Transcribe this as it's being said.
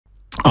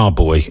Oh,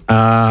 boy.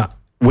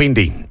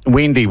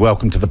 Wendy,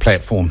 welcome to the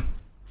platform.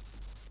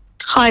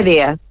 Hi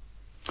there.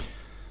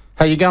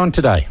 How you going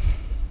today?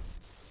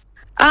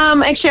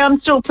 Actually, I'm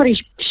still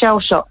pretty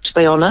shell-shocked, to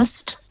be honest.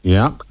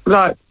 Yeah.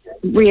 Like,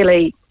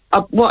 really,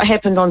 what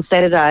happened on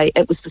Saturday,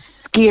 it was the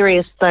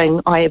scariest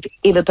thing I have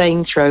ever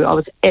been through. I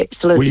was absolutely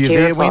terrified. Were you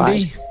there,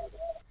 Wendy?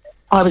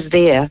 I was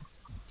there.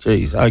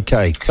 Jeez,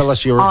 okay. Tell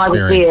us your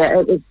experience. I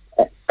was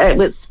there. It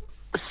was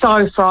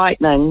so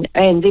frightening,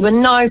 and there were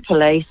no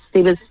police.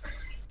 There was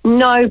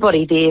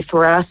nobody there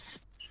for us.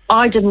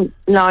 I didn't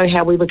know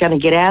how we were going to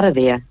get out of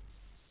there.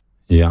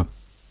 Yeah.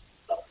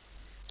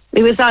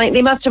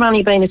 There must have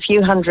only been a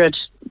few hundred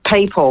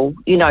people,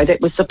 that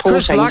were supporting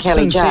Chris Luxon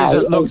Kelly J. says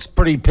it looks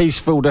pretty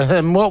peaceful to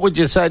him. What would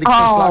you say to Chris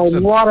Luxon?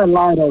 Oh, what a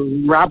load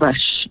of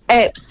rubbish.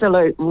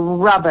 Absolute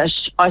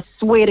rubbish. I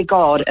swear to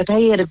God, if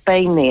he had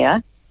been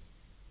there,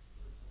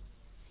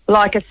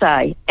 like I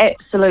say,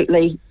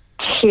 absolutely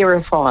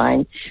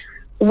terrifying.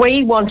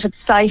 We wanted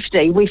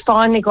safety. We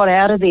finally got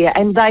out of there,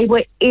 and they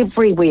were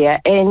everywhere.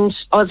 And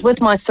I was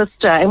with my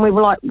sister, and we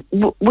were like,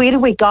 where do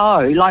we go?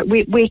 Like,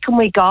 where can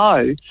we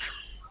go?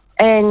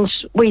 And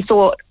we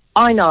thought,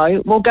 I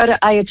know, we'll go to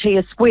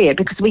Aotea Square,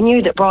 because we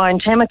knew that Brian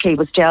Tamaki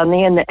was down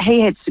there and that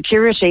he had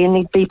security and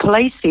there'd be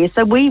police there.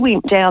 So we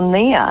went down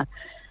there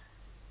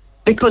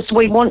because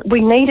we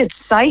needed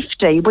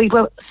safety. We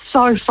were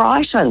so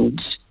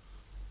frightened.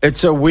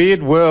 It's a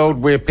weird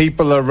world where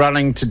people are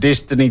running to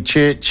Destiny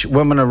Church,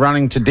 women are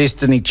running to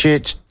Destiny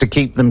Church to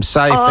keep them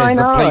safe as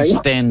the police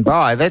stand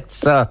by.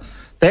 That's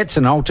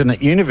an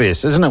alternate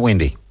universe, isn't it,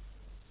 Wendy?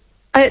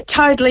 It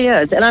totally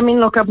is. And I mean,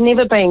 look, I've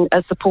never been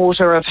a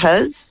supporter of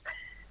his,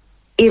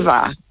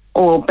 ever,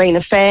 or been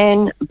a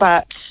fan,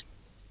 but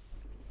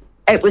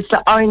it was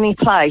the only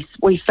place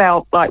we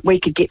felt like we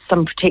could get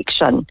some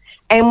protection.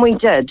 And we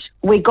did.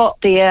 We got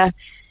there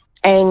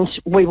and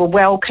we were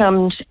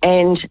welcomed,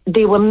 and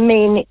there were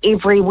men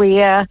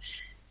everywhere.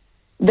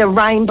 The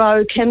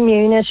rainbow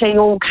community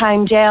all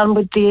came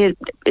down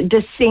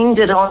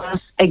descended on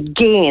us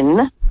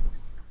again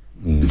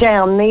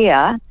down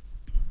there,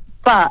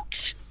 but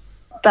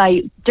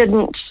they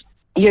didn't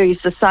use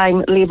the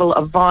same level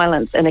of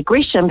violence and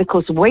aggression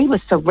because we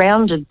were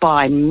surrounded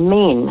by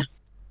men.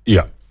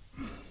 Yeah.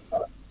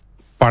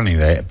 Funny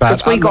that.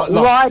 But we got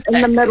right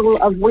in the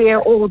middle of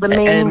where all the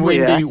men and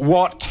were. Wendy,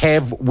 what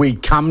have we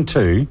come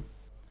to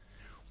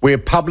where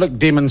public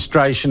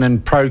demonstration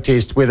and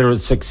protest, whether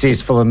it's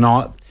successful or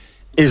not,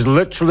 is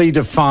literally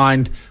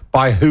defined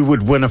by who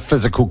would win a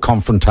physical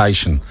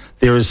confrontation?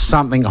 There is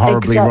something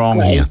horribly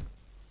wrong here.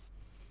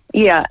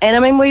 Yeah, and I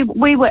mean,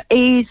 we were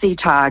easy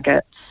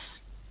targets.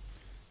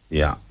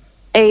 Yeah.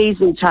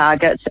 Easy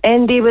targets.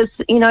 And there was,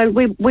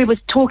 we was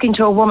talking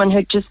to a woman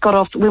who just got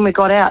off when we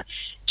got out.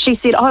 She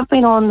said, I've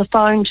been on the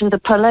phone to the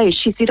police.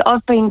 She said,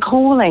 I've been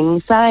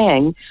calling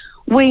saying,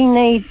 we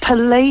need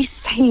police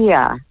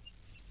here.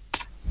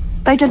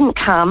 They didn't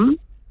come.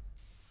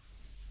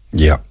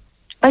 Yeah.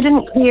 They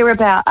didn't care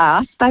about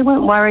us. They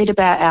weren't worried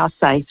about our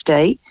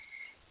safety.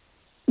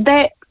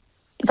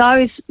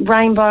 Those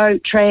rainbow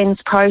trans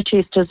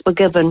protesters were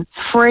given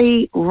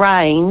free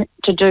rein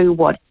to do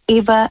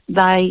whatever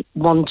they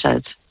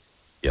wanted.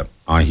 Yep,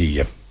 I hear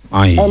you.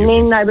 And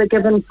then they were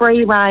given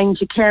free rein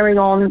to carry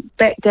on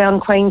back down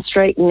Queen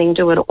Street and then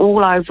do it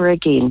all over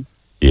again.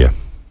 Yeah,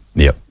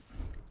 yep.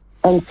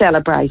 And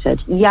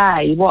celebrated.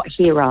 Yay, what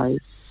heroes.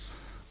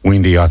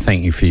 Wendy, I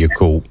thank you for your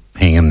call.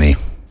 Hang in there.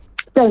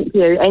 Thank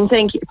you, and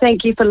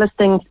thank you for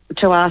listening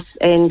to us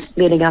and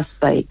letting us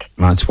speak.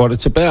 That's what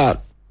it's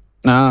about.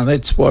 No,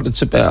 that's what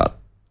it's about.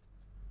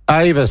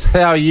 Avis,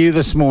 how are you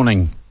this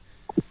morning?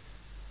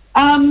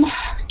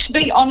 To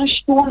be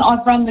honest, Sean,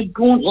 I've run the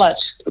gauntlet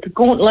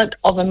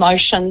of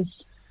emotions.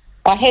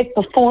 I have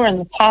before in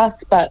the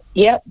past, but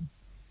yep,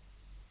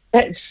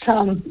 that's.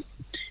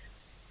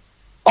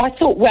 I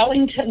thought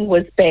Wellington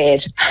was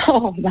bad.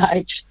 Oh,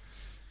 mate.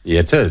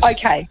 Yeah, it is.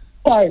 Okay,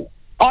 so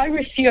I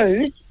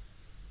refuse,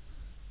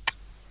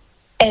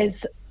 as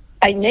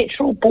a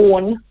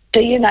natural-born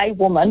DNA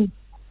woman,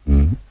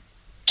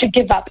 to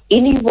give up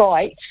any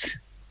rights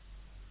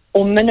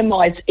or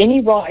minimise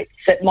any rights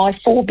that my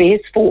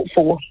forebears fought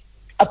for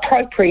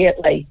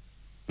appropriately.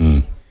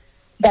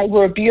 They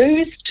were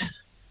abused,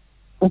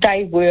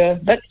 they were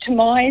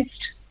victimised,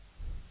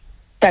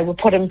 they were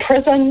put in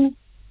prison,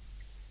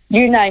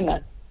 you name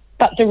it.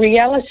 But the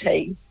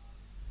reality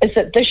is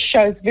that this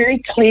shows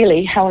very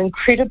clearly how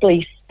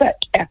incredibly sick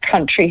our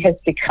country has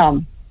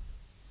become.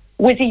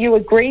 Whether you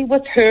agree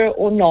with her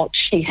or not,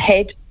 she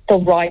had the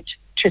right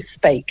to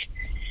speak.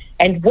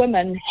 And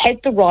women had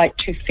the right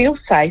to feel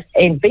safe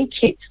and be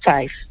kept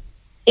safe.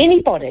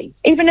 Anybody,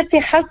 even if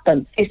their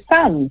husbands, their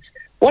sons,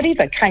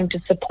 whatever, came to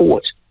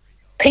support,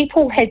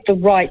 people had the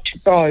right to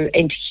go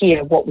and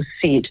hear what was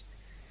said.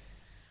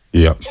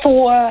 Yeah.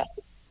 For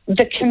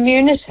the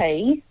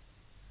community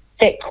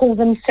that call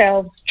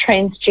themselves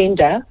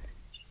transgender,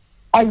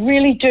 I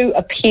really do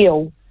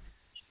appeal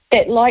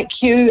that, like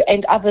you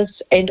and others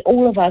and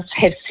all of us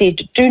have said,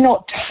 do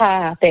not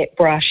tar that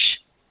brush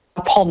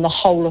upon the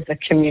whole of the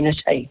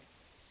community.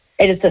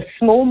 It is a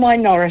small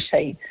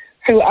minority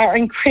who are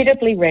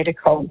incredibly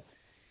radical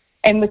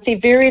and with their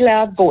very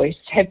loud voice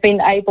have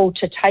been able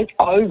to take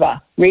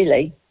over,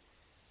 really.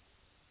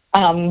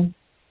 One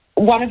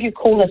of your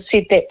callers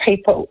said that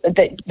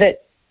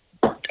that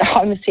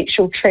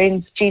homosexual,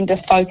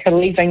 transgender folk are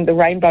leaving the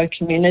rainbow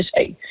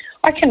community.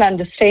 I can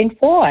understand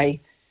why.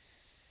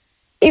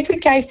 Every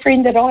gay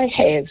friend that I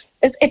have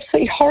is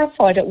absolutely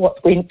horrified at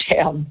what went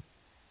down.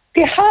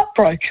 They're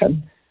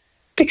heartbroken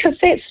because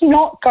that's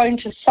not going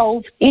to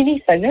solve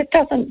anything. It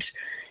doesn't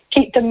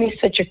get the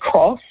message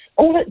across.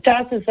 All it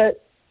does is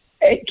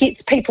it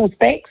gets people's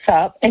backs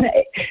up, and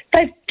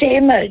they've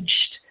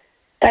damaged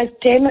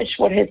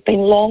what has been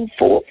long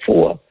fought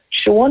for,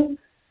 Sean.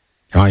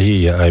 I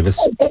hear you, Avis.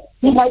 Back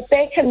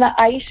in the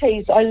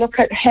 80s, I look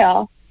at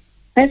how,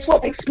 that's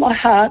what makes my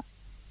heart.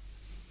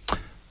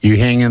 You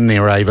hang in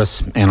there,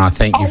 Avis, and I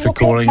thank you for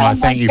calling. I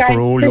thank you for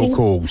all your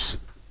calls.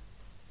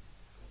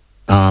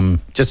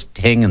 Just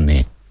hang in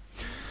there.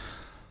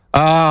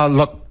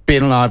 Look,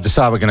 Ben and I have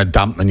decided we're going to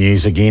dump the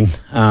news again.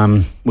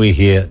 We're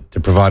here to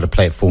provide a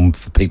platform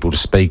for people to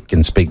speak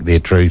and speak their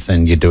truth,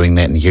 and you're doing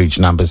that in huge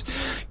numbers.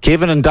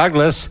 Kevin and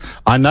Douglas,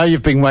 I know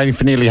you've been waiting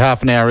for nearly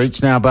half an hour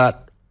each now,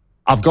 but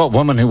I've got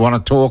women who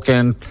want to talk,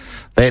 and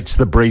that's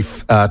the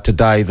brief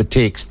today, the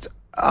text.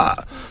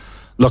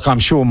 Look, I'm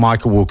sure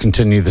Michael will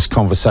continue this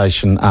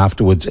conversation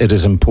afterwards. It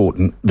is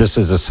important. This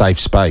is a safe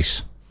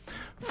space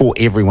for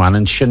everyone.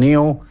 And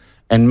Chanel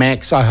and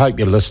Max, I hope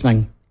you're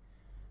listening.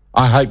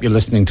 I hope you're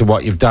listening to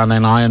what you've done,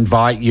 and I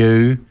invite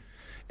you,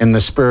 in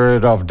the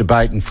spirit of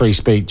debate and free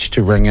speech,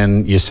 to ring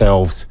in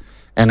yourselves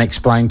and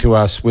explain to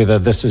us whether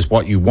this is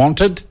what you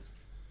wanted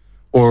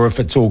or if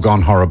it's all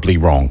gone horribly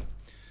wrong.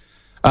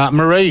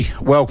 Marie,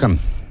 welcome.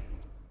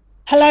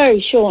 Hello,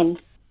 Sean.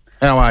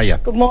 How are you?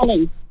 Good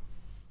morning.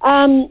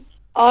 I'm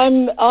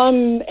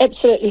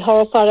absolutely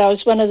horrified. I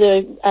was one of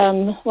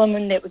the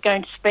women that were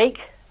going to speak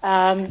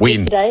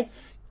yesterday.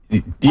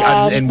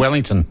 In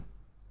Wellington?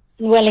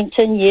 In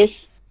Wellington, yes.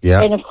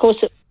 Yeah. And, of course,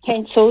 it was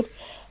cancelled.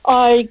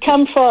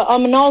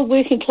 I'm an old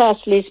working-class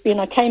lesbian.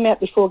 I came out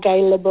before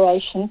gay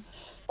liberation.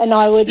 And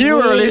I would You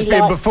were really a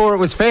lesbian before it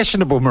was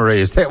fashionable,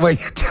 Marie. Is that what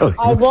you're telling me?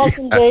 I was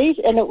indeed,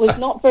 and it was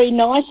not very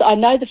nice. I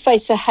know the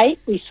face of hate.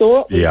 We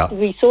saw it. Yeah.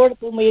 We saw it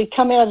when we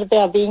come out of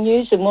our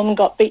venues and women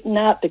got beaten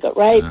up, they got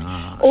raped,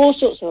 all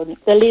sorts of them,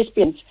 the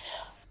lesbians.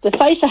 The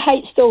face of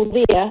hate's still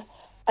there,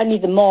 only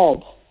the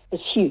mob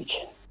is huge.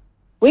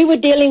 We were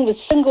dealing with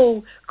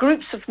single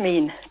groups of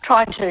men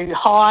trying to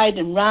hide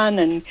and run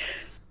and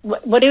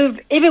whatever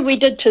we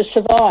did to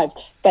survive.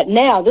 But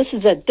now this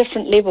is a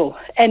different level,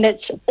 and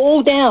it's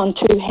all down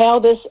to how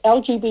this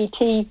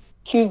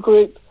LGBTQ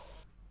group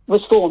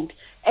was formed.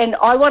 And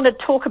I want to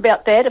talk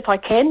about that if I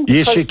can.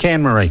 Yes, you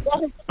can, Marie.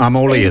 I'm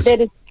all ears.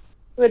 That is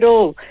it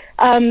all.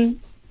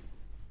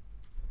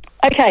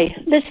 Okay,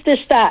 let's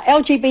just start.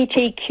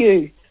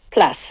 LGBTQ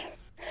plus.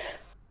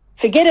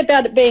 Forget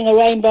about it being a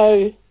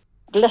rainbow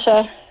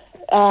glitter,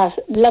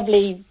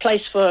 lovely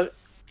place for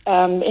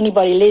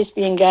anybody,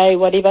 lesbian, gay,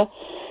 whatever.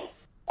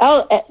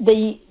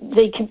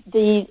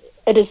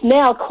 It is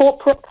now a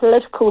corporate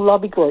political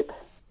lobby group.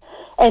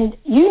 And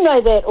you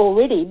know that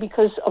already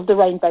because of the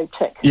rainbow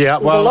tick. Yeah,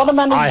 There's a lot of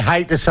money. I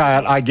hate to say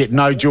it, I get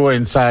no joy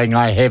in saying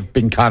I have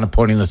been kind of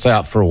pointing this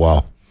out for a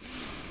while.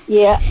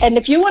 Yeah, and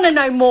if you want to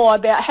know more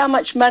about how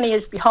much money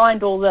is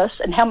behind all this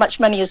and how much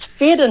money is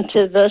fed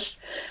into this,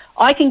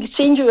 I can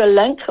send you a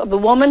link of a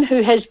woman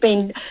who has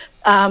been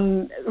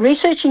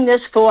researching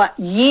this for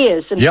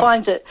years and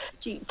finds it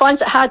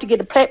hard to get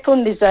a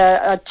platform. There's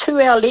a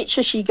 2-hour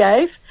lecture she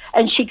gave,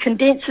 and she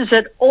condenses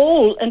it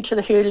all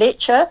into her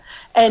lecture,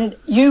 and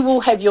you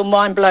will have your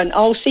mind blown.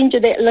 I'll send you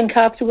that link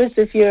afterwards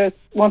if you're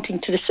wanting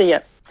to see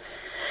it.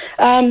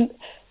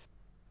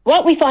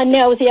 What we find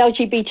now with the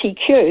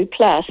LGBTQ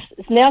plus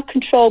is now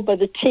controlled by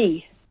the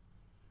T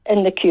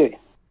in the Q.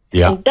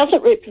 Yeah. It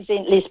doesn't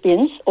represent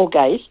lesbians or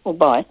gays or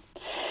bi.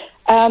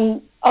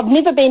 I've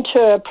never been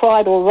to a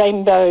pride or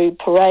rainbow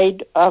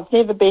parade. I've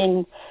never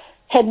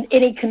had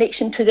any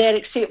connection to that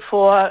except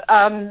for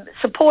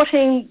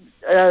supporting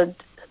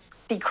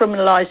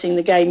decriminalising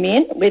the gay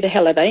men. Where the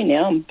hell are they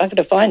now? I'm buggered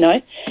if I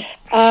know.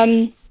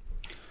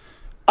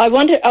 I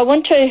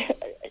want to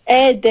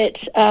add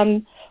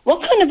that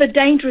what kind of a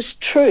dangerous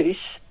truth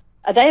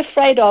are they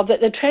afraid of that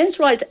the trans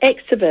rights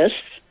activists,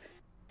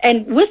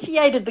 and with the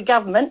aid of the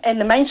government and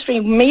the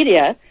mainstream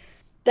media,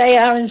 they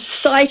are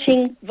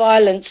inciting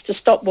violence to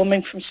stop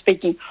women from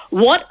speaking.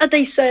 What are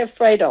they so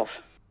afraid of?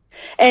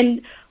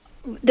 And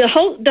the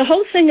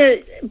whole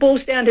thing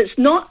boils down to it's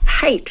not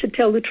hate to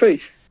tell the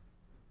truth.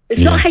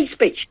 It's not hate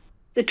speech.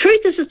 The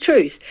truth is the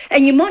truth.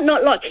 And you might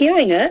not like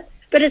hearing it,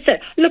 but it's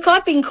look,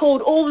 I've been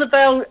called all the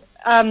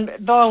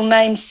vile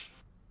names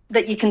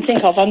that you can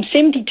think of. I'm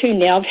 72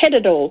 now. I've had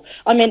it all.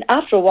 I mean,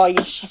 after a while,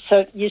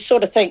 you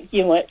sort of think,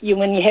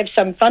 when you have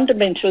some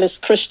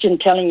fundamentalist Christian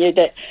telling you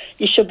that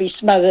you should be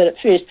smothered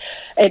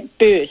at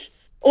birth.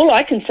 All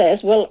I can say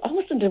is, well, I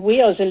wasn't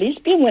aware I was a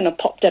lesbian when I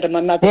popped out of my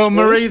mother's Well, womb.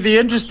 Marie, the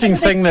interesting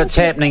thing that's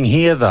happening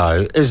here,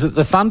 though, is that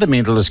the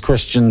fundamentalist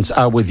Christians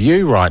are with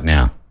you right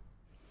now.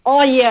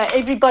 Oh, yeah,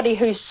 everybody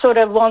who sort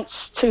of wants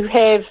to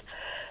have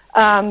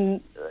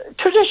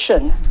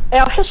tradition,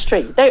 our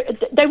history.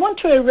 They want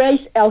to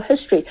erase our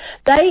history.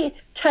 They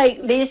take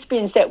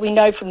lesbians that we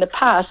know from the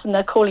past and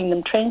they're calling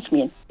them trans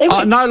men.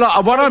 No,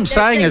 look, what I'm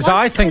saying is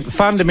I think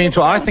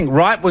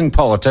right-wing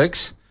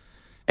politics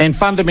and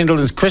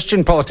fundamentalist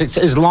Christian politics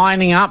is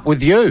lining up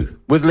with you,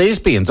 with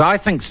lesbians. I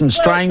think some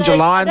strange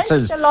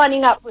alliances... They're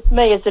lining up with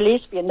me as a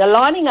lesbian. They're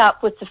lining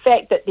up with the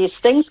fact that there's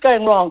things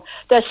going wrong.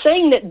 They're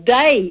seeing that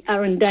they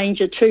are in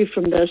danger too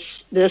from this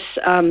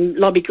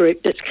lobby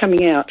group that's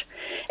coming out.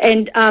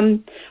 And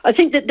I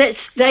think that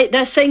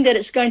they're saying that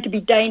it's going to be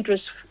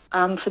dangerous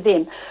for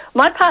them.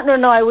 My partner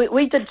and I,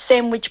 we did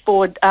sandwich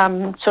board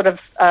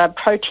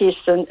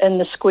protests in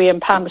the square in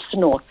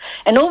Palmerston North.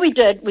 And all we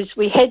did was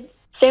we had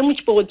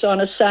sandwich boards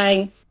on us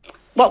saying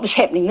what was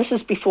happening. This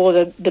is before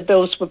the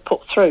bills were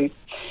put through.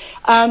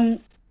 And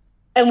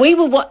we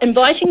were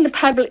inviting the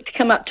public to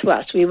come up to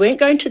us. We weren't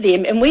going to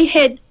them. And we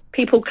had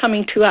people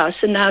coming to us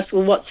and asked,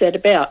 well, what's that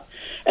about?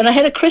 And I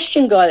had a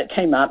Christian guy that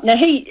came up. Now,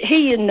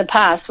 he in the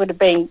past would have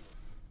been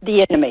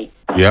the enemy.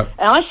 Yep.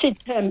 And I said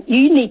to him,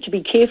 you need to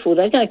be careful.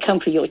 They're going to come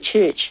for your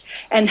church.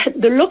 And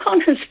the look on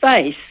his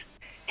face,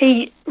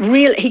 he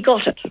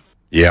got it.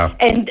 Yeah.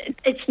 And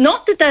it's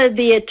not that they're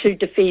there to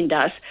defend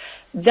us.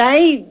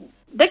 They're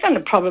going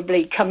to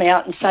probably come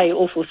out and say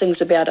awful things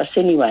about us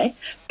anyway.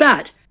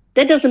 But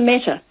that doesn't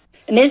matter.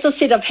 And as I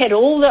said, I've had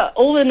all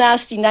the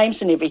nasty names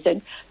and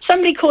everything.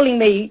 Somebody calling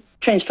me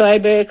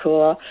transphobic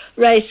or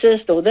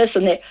racist or this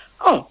and that.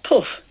 Oh,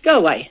 poof, go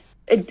away.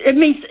 It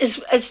means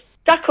it's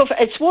duck off.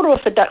 It's water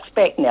off a duck's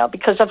back now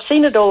because I've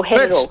seen it all.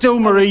 But still,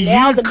 Marie,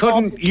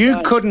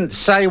 you couldn't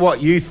say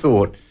what you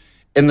thought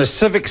in the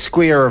civic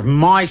square of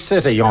my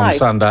city on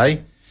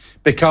Sunday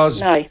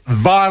because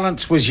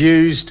violence was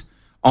used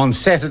on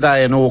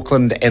Saturday in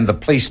Auckland and the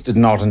police did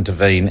not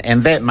intervene,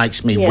 and that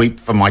makes me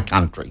weep for my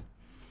country.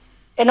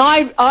 And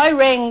my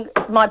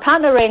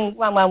partner rang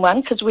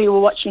 111 because we were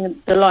watching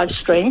the live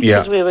stream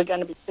because we were going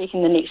to be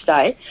speaking the next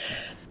day.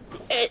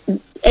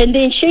 And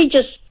then she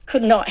just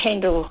could not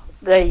handle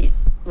the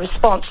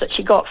response that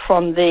she got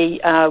from the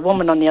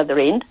woman on the other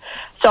end.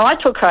 So I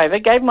took over,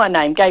 gave my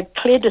name, gave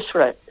clear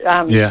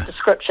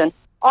description.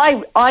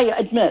 I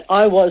admit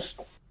I was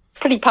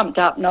pretty pumped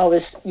up and I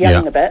was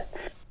yelling a bit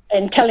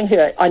and telling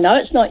her, I know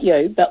it's not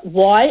you, but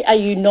why are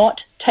you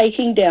not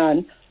taking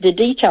down the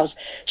details?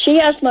 She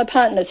asked my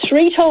partner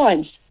 3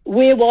 times,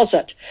 where was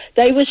it?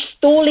 They were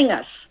stalling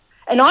us.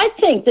 And I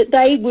think that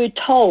they were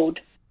told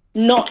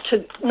not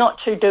to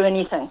do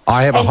anything.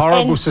 I have a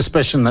horrible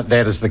suspicion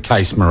that is the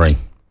case, Marie.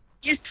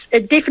 Yes,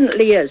 it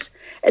definitely is.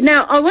 And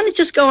now, I want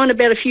to just go on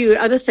about a few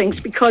other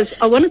things because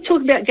I want to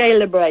talk about gay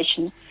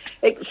liberation.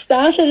 It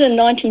started in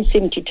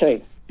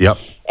 1972. Yep.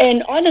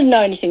 And I didn't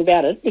know anything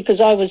about it because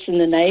I was in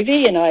the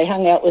Navy and I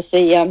hung out with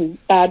the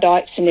bar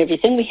dykes and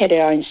everything. We had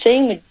our own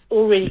scene. We'd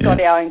already got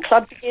our own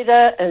club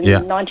together in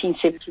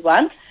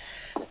 1971.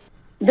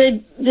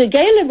 The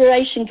gay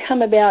liberation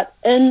come about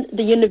in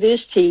the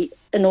university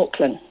in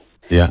Auckland.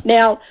 Yeah.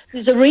 Now,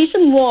 there's a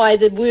reason why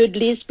the word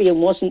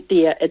lesbian wasn't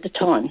there at the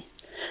time.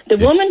 The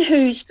woman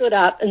who stood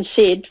up and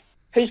said,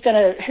 who's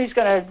going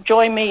to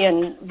join me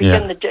and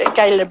begin the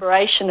gay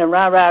liberation and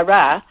rah, rah,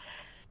 rah,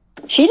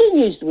 she didn't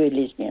use the word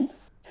lesbian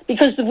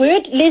because the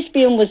word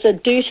lesbian was a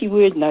dirty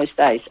word in those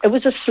days. It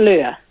was a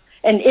slur.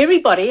 And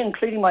everybody,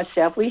 including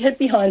myself, we hid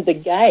behind the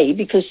gay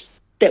because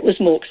that was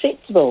more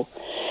acceptable.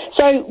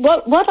 So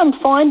what I'm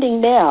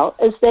finding now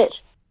is that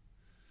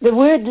the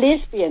word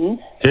lesbian...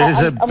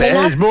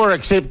 is more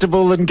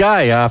acceptable than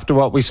gay after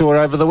what we saw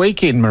over the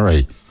weekend,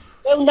 Marie.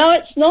 Well, no,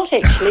 it's not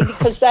actually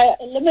because they're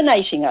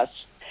eliminating us.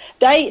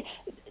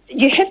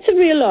 You have to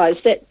realise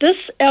that this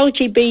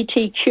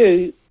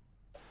LGBTQ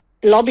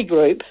lobby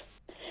group,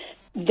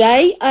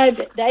 they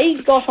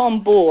got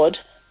on board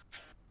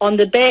on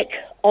the back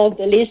of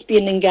the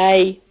lesbian and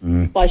gay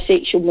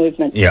bisexual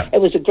movement. Yeah. It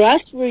was a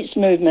grassroots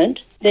movement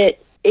that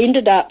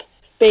ended up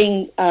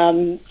being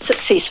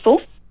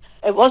successful.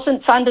 It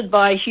wasn't funded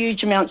by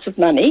huge amounts of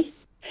money.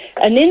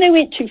 And then they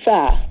went too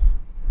far.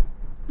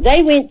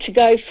 They went to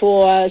go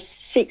for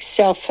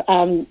same-sex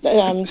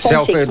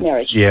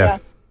marriage. Yeah.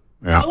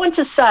 I want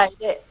to say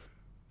that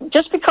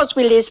just because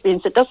we're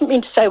lesbians, it doesn't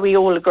mean to say we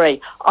all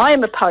agree. I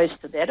am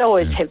opposed to that. I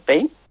always have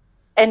been.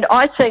 And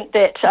I think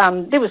that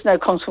there was no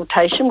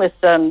consultation with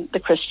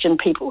the Christian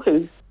people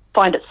who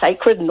find it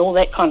sacred and all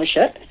that kind of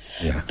shit.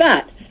 Yeah.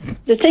 But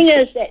the thing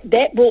is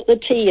that brought the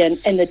T in,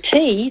 and the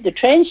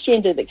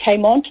transgender that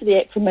came onto the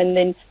acronym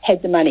then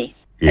had the money.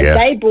 Yeah. And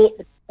they brought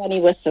the money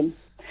with them.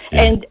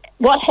 Yeah. And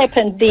what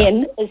happened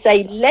then is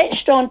they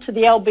latched onto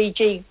the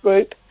LBG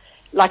group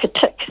like a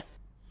tick,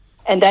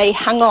 and they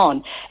hung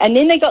on. And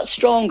then they got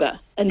stronger,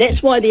 and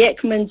that's why the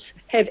acronyms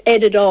have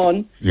added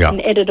on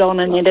and added on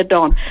and added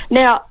on.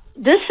 Now,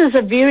 this is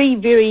a very,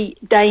 very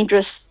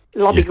dangerous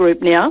lobby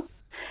group now.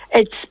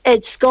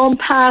 It's gone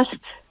past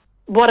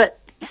what it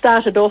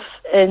started off,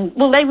 and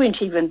well, they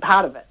weren't even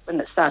part of it when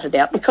it started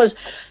out, because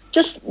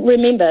just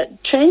remember,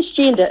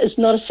 transgender is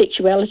not a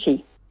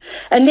sexuality.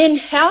 And then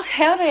how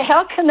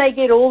can they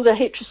get all the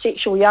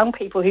heterosexual young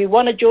people who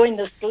want to join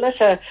this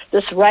glitter,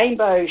 this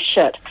rainbow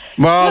shit?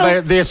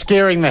 Well, they're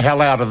scaring the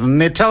hell out of them.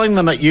 They're telling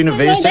them at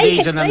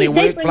universities and in their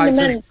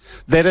workplaces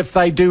that if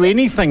they do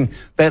anything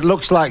that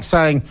looks like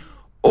saying,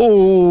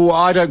 oh,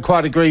 I don't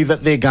quite agree,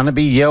 that they're going to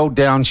be yelled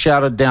down,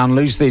 shouted down,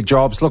 lose their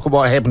jobs. Look at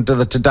what happened to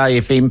the Today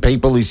FM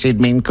people who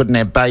said men couldn't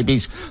have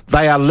babies.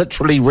 They are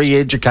literally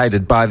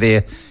re-educated by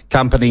their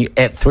company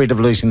at threat of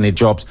losing their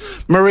jobs.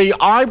 Marie,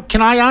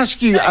 can I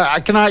ask you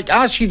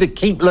to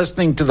keep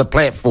listening to the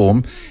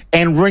platform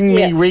and ring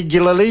me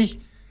regularly?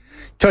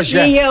 Because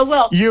I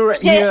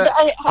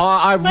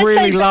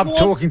really love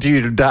talking to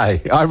you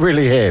today. I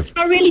really have.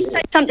 Can I really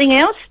say something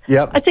else?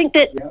 Yep. I think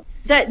that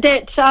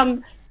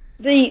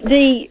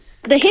the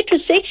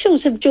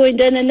heterosexuals have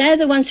joined in, and they're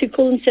the ones who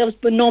call themselves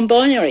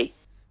non-binary.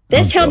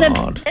 That's how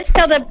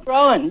they've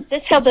grown.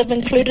 That's how they've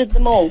included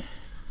them all.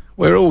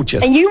 We're all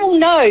just. And you will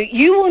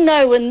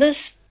know when this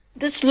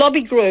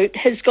lobby group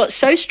has got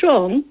so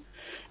strong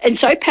and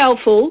so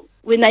powerful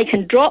when they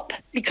can drop,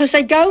 because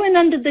they go in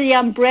under the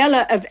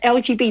umbrella of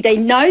LGBT. They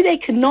know they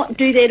cannot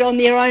do that on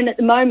their own at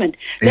the moment.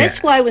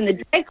 That's why when the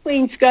drag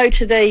queens go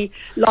to the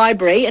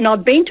library, and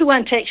I've been to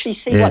one to actually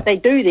see what they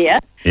do there,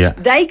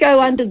 they go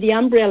under the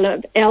umbrella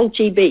of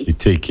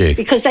LGBT.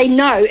 Because they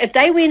know if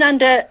they went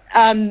under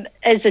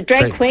as a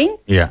drag queen,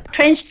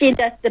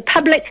 transgender, the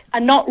public are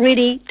not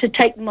ready to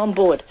take them on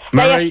board.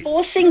 Marie, they are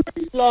forcing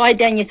this lie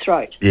down your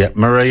throat. Yeah,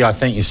 Marie, I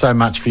thank you so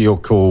much for your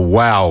call.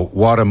 Wow,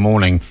 what a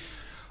morning.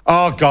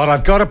 Oh, God,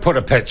 I've got to put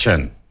a pitch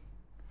in.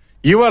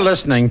 You are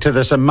listening to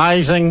this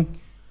amazing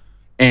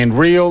and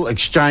real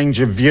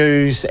exchange of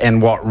views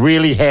and what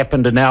really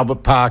happened in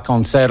Albert Park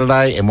on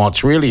Saturday and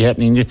what's really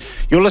happening.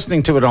 You're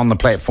listening to it on the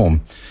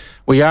platform.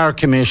 We are a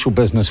commercial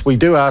business. We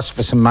do ask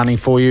for some money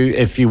for you.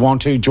 If you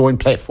want to join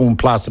Platform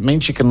Plus, it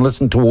means you can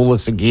listen to all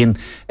this again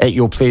at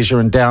your pleasure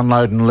and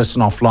download and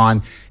listen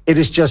offline. It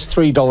is just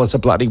 $3 a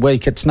bloody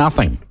week. It's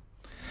nothing.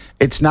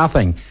 It's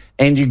nothing.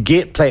 And you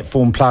get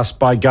Platform Plus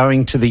by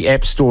going to the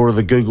App Store or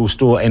the Google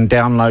Store and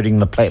downloading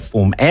the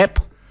Platform app.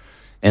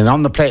 And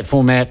on the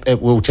Platform app,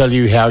 it will tell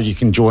you how you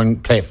can join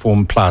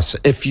Platform Plus.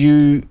 If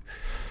you,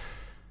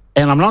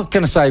 and I'm not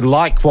going to say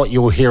like what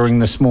you're hearing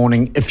this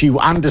morning, if you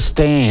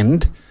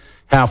understand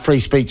how free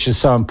speech is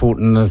so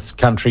important in this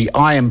country,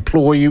 I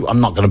implore you, I'm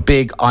not going to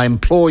beg, I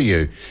implore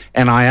you,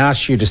 and I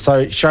ask you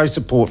to show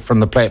support from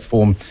the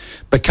platform,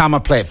 become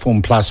a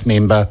Platform Plus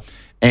member.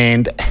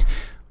 And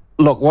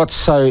look, what's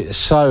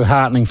so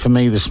heartening for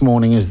me this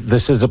morning is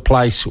this is a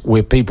place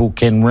where people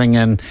can ring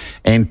in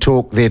and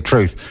talk their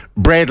truth.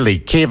 Bradley,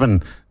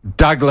 Kevin,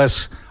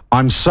 Douglas,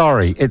 I'm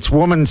sorry, it's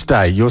Women's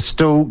Day. You're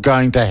still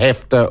going to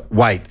have to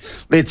wait.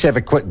 Let's have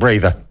a quick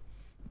breather.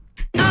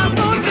 I'm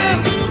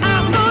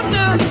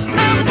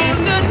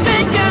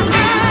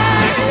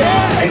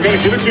going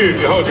to give it to you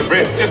if you hold your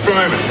breath, just for a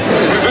moment.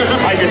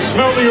 I can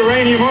smell the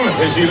uranium on it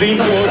as you lean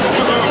towards it.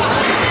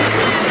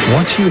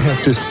 What you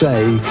have to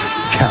say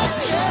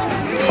counts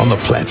on the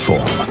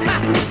platform.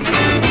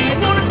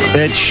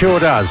 It sure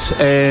does,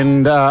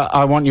 and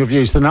I want your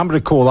views. The number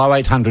to call,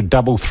 0800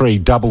 333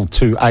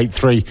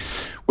 2283.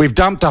 We've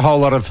dumped a whole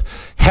lot of...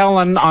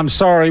 Helen, I'm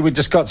sorry, we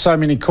just got so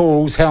many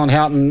calls. Helen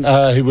Houghton,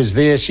 who was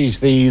there, she's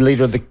the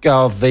leader of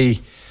the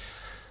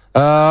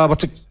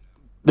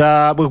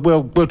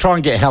we'll try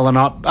and get Helen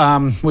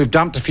up. We've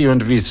dumped a few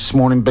interviews this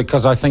morning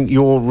because I think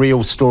your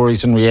real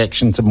stories and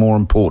reactions are more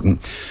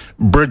important.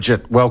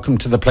 Bridget, welcome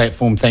to the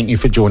platform. Thank you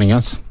for joining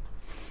us.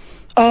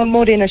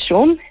 Morena,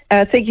 Sean.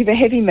 Thank you for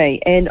having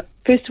me. And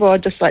first of all,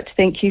 I'd just like to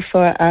thank you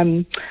for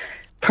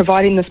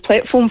providing this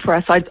platform for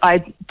us.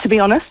 To be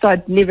honest,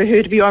 I'd never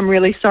heard of you. I'm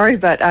really sorry,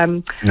 but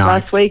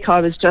last week I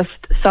was just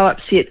so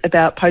upset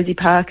about Posie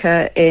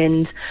Parker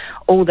and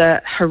all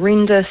the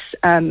horrendous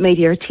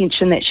media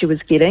attention that she was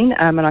getting.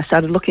 And I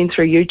started looking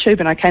through YouTube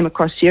and I came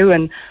across you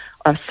and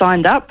I've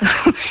signed up.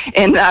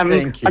 And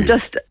Thank you.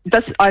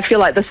 I feel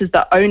like this is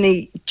the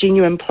only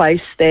genuine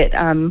place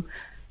that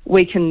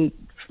we can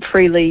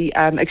freely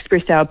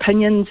express our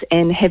opinions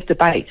and have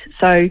debate.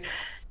 So,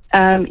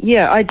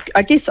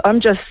 I guess I'm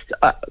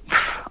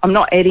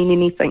not adding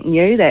anything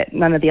new that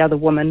none of the other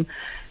women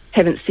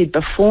haven't said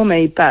before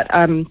me, but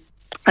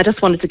I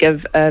just wanted to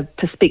give a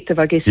perspective,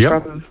 I guess,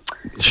 from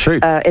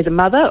as a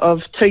mother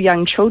of two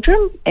young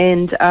children,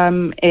 and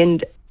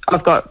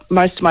I've got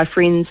most of my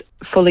friends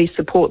fully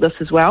support this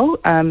as well,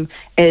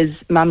 as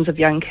mums of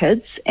young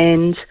kids,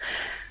 and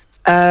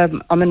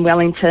I'm in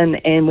Wellington,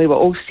 and we were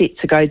all set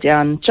to go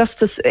down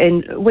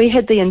and we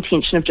had the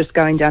intention of just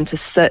going down to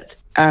sit,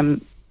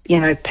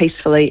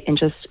 peacefully and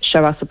just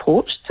show our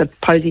support to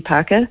Posie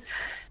Parker.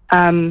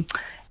 And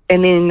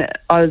then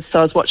I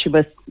was watching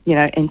with,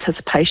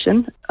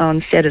 anticipation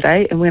on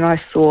Saturday, and when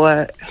I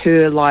saw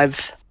her live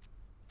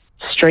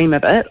stream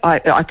of it,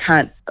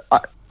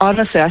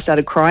 honestly, I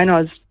started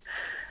crying.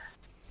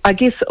 I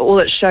guess all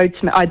it showed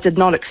to me, I did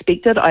not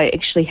expect it. I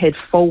actually had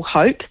full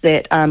hope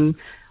that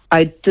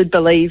I did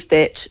believe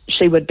that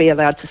she would be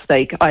allowed to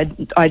speak.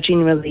 I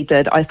genuinely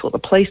did. I thought the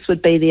police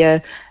would be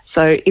there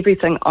So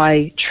everything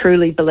I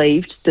truly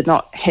believed did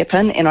not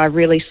happen, and I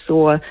really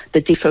saw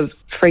the death of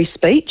free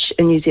speech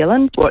in New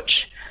Zealand,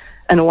 which,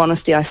 in all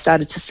honesty, I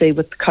started to see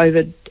with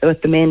COVID,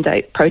 with the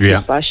mandate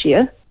protest last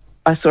year.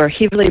 I saw a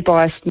heavily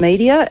biased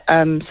media,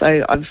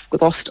 so I've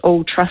lost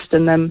all trust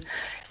in them,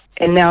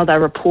 and now they're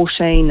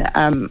reporting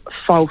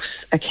false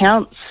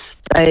accounts.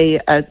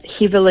 They are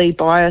heavily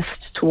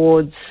biased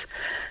towards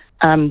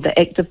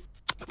the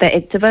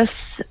activists,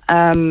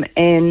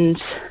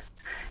 and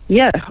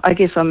yeah, I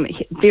guess I'm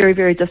very,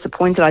 very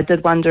disappointed. I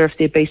did wonder if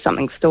there'd be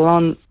something still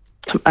on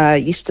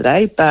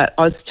yesterday, but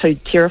I was too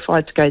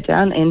terrified to go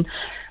down. And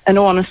in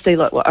all honesty,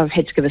 like, I've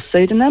had to give a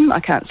pseudonym. I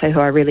can't say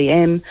who I really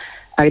am.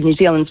 New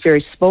Zealand's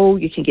very small.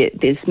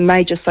 There's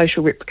major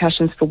social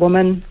repercussions for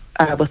women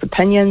with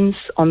opinions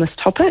on this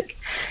topic.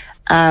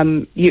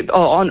 On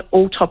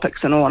all topics,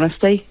 in all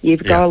honesty. You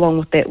go along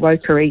with that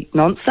wokery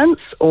nonsense,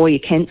 or you're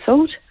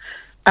cancelled.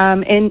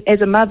 And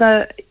as a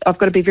mother, I've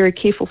got to be very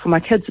careful for my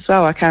kids as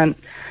well.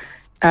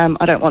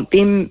 I don't want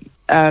them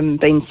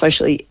being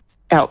socially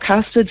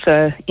outcasted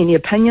for any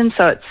opinion.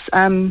 So it's,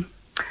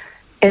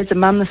 as a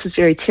mum, this is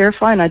very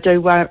terrifying. I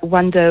do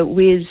wonder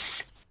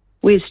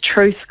where's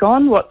truth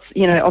gone? What's,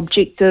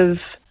 objective,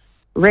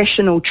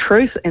 rational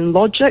truth and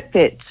logic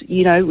that,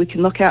 we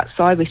can look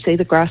outside, we see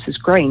the grass is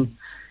green.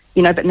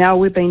 But now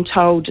we're being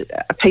told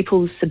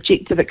people's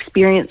subjective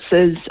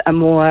experiences are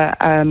more,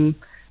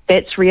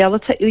 that's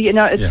reality.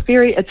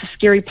 It's a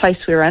scary place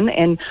we're in,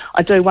 and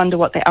I do wonder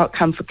what the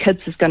outcome for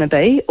kids is going to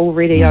be.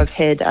 Already I've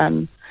had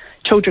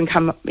children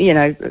come,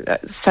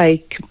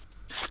 say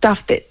stuff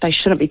that they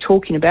shouldn't be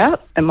talking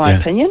about, in my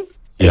opinion.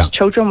 As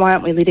children, why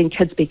aren't we letting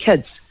kids be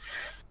kids?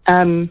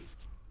 Instead,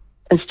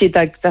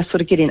 they're sort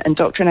of getting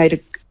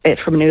indoctrinated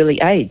from an early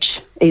age,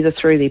 either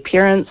through their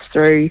parents,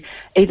 through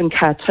even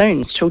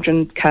cartoons,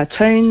 children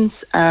cartoons,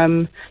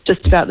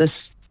 just about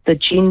the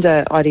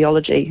gender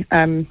ideology.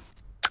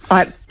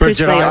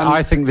 Bridget,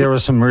 I think there are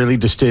some really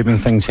disturbing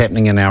things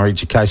happening in our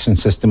education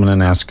system and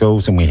in our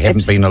schools, and we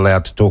haven't been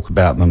allowed to talk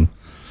about them.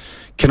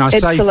 Can I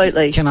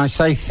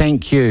say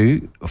thank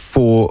you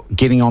for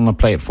getting on the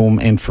platform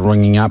and for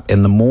ringing up,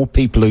 and the more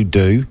people who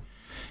do,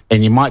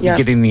 and you might be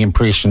getting the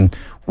impression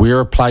we're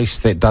a place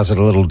that does it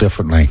a little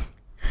differently.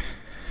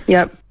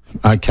 Yep.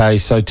 Okay,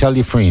 so tell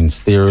your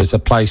friends there is a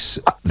place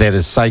that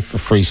is safe for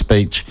free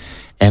speech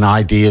and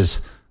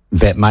ideas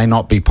that may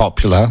not be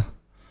popular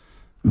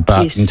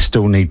but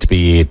still need to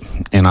be aired.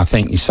 And I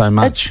thank you so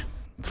much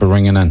for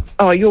ringing in.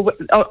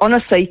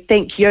 Honestly,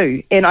 thank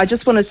you. And I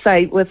just want to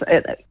say, with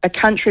a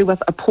country with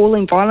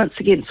appalling violence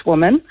against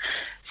women,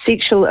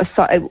 sexual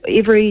assault,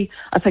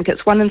 I think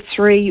it's 1 in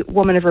 3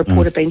 women have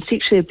reported being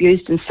sexually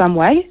abused in some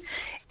way.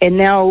 And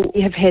now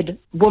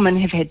women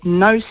have had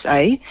no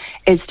say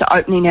as to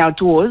opening our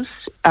doors,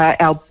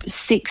 our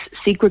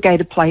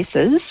sex-segregated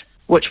places,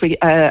 which we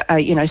are,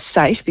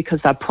 safe because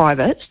they're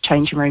private,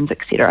 changing rooms,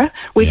 etc.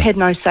 We've had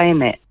no say in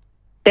that.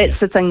 That's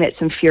the thing that's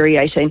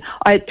infuriating.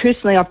 I've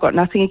got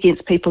nothing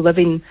against people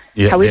living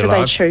however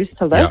they choose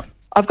to live. Yeah.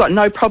 I've got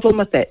no problem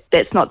with that.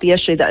 That's not the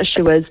issue. The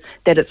issue is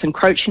that it's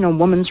encroaching on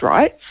women's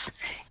rights,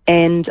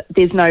 and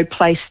there's no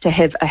place to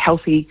have a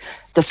healthy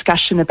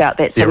discussion about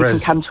that so we can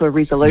come to a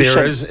resolution.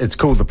 There is. It's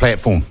called the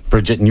platform,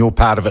 Bridget, and you're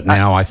part of it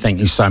now. I thank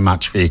you so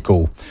much for your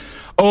call.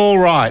 All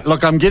right.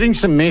 Look, I'm getting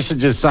some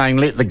messages saying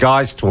let the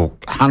guys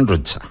talk.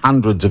 Hundreds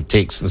of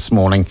texts this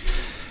morning.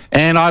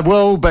 And I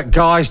will, but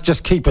guys,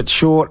 just keep it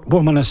short.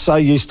 Women are so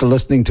used to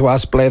listening to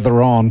us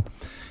blather on,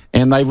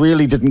 and they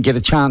really didn't get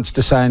a chance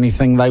to say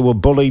anything. They were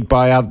bullied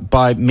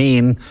by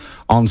men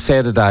on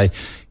Saturday.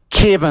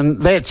 Kevin,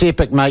 that's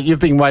epic, mate. You've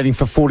been waiting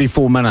for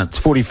 45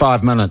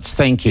 minutes.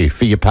 Thank you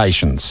for your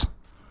patience.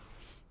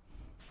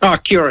 Oh,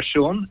 kia ora,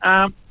 Sean.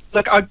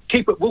 Look,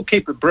 we'll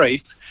keep it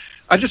brief.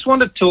 I just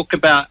want to talk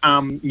about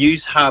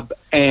News Hub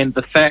and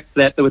the fact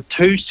that there were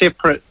 2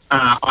 separate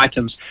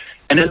items.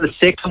 And in the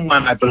second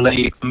one, I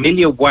believe,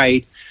 Amelia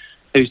Wade,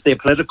 who's their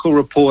political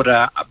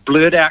reporter,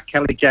 blurred out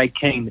Kelly J.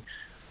 King.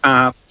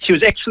 She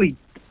was actually...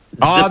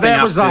 Oh,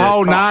 that was the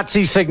whole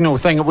Nazi signal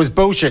thing. It was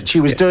bullshit. She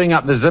was doing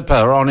up the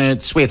zipper on her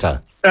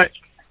sweater.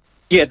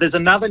 There's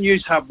another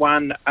News Hub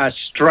one, a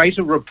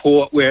straighter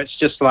report, where it's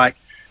just like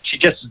she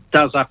just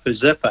does up her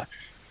zipper.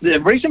 The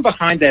reason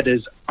behind that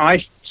is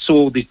I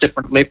saw these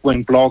different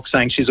left-wing blogs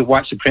saying she's a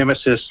white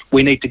supremacist,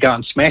 we need to go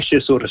and smash her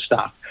sort of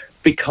stuff,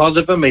 because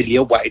of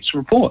Amelia Wade's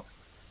report.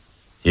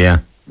 Yeah.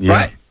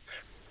 Right?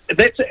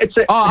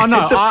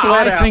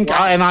 I think,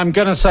 and I'm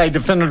going to say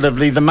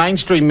definitively, the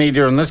mainstream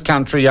media in this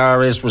country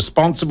are as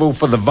responsible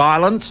for the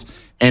violence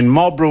and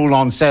mob rule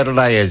on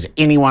Saturday as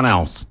anyone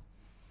else.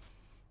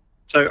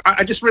 So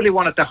I just really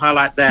wanted to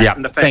highlight that,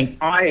 and the fact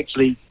I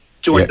actually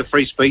joined the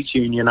Free Speech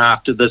Union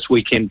after this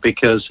weekend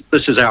because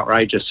this is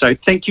outrageous. So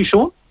thank you,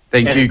 Sean.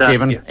 Thank you,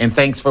 Kevin, and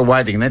thanks for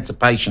waiting. That's a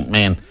patient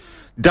man.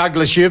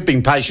 Douglas, you've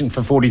been patient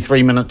for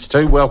 43 minutes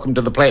too. Welcome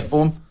to the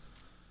platform.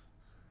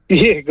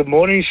 Yeah, good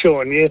morning,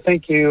 Sean. Yeah,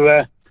 thank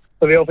you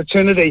for the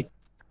opportunity.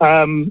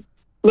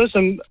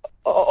 Listen,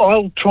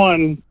 I'll try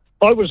and...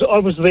 I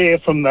was there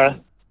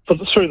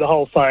through the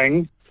whole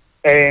thing,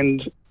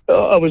 and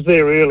I was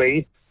there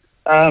early.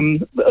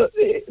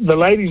 The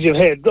ladies you've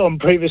had on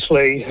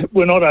previously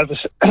were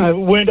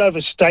weren't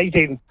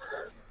overstating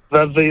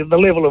the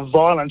level of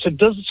violence.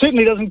 It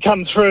certainly doesn't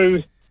come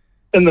through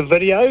in the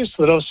videos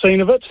that I've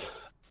seen of it,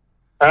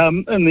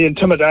 and the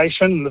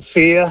intimidation and the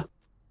fear.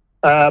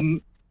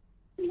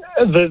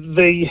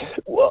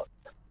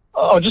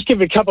 I'll just give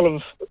you a couple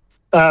of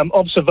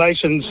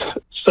observations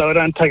so I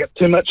don't take up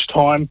too much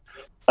time.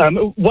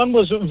 One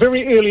was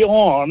very early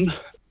on.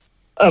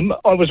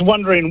 I was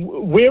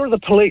wondering, where are the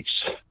police?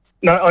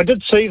 No, I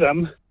did see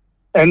them,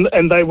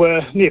 and they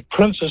were near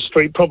Princess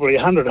Street, probably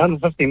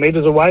 150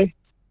 metres away.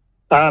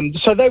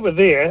 So they were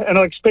there, and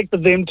I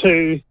expected them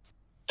to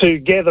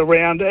gather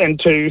round and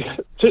to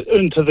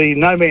into the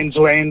no man's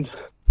land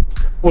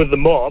with the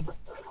mob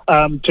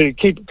to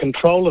keep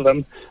control of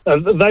them.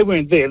 They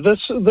weren't there.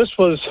 This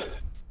was,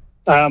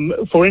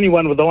 for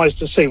anyone with eyes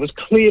to see, was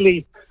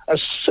clearly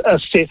a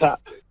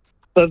setup.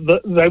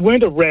 They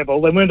weren't a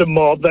rabble. They weren't a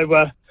mob. They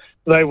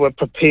were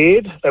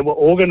prepared. They were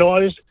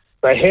organised.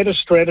 They had a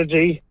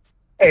strategy,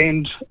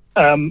 and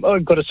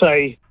I've got to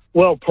say,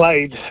 well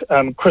played,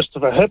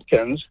 Christopher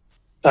Hipkins,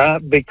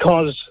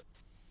 because,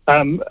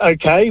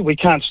 okay, we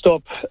can't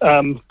stop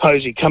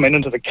Posie coming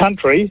into the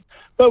country,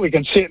 but we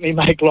can certainly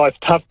make life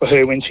tough for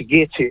her when she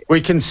gets here.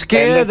 We can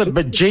scare the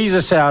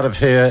bejesus out of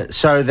her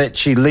so that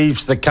she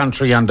leaves the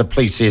country under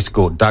police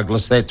escort,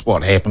 Douglas. That's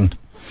what happened.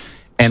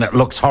 And it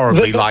looks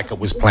horribly like it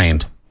was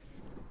planned.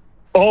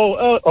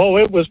 Oh,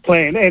 it was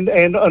planned.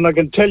 And I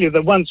can tell you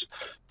that once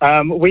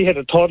we had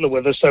a toddler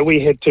with us, so we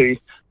had to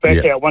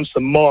back out once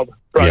the mob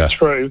broke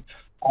through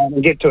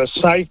and get to a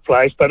safe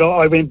place. But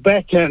I went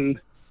back in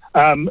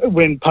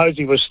when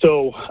Posie was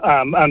still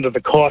under the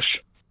cosh,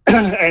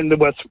 and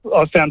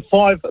I found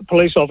 5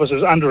 police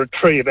officers under a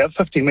tree about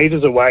 50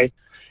 metres away,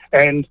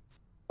 and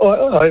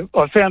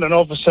I found an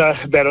officer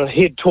about a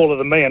head taller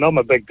than me, and I'm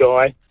a big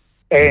guy.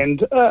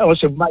 And I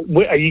said, mate,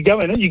 where are you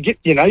going?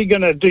 You're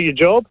going to do your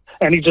job?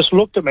 And he just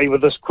looked at me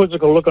with this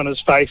quizzical look on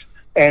his face,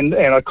 and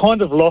I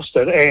kind of lost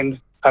it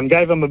and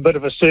gave him a bit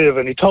of a serve,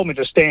 and he told me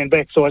to stand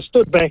back. So I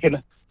stood back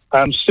and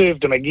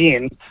served him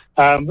again.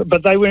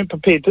 But they weren't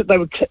prepared. They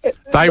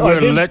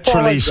were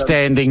literally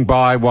standing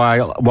by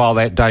while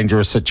that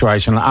dangerous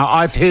situation.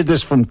 I've heard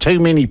this from too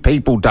many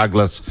people,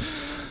 Douglas,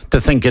 to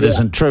think it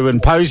isn't true.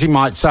 And Posie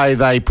might say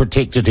they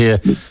protected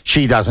her.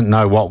 She doesn't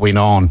know what went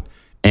on.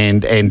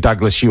 And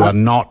Douglas, you are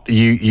not,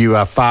 you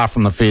are far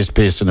from the first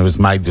person who has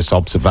made this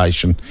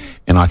observation,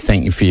 and I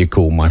thank you for your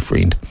call, my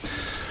friend.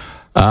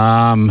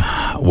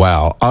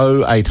 Wow,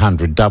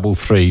 0800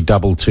 33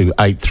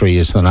 2283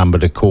 is the number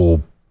to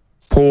call.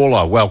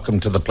 Paula, welcome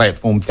to the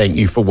platform. Thank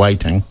you for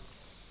waiting.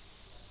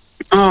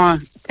 Oh,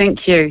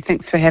 thank you.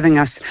 Thanks for having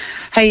us.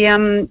 Hey, I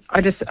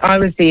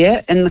was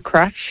there in the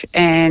crush,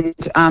 and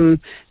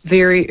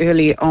very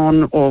early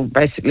on, or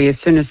basically as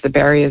soon as the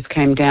barriers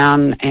came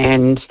down,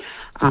 and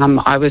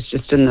I was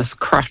just in this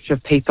crush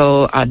of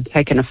people. I'd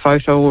taken a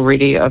photo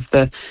already of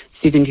the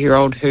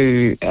 70-year-old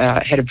who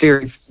had a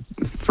very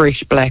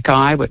fresh black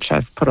eye, which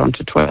I've put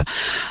onto Twitter.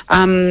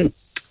 I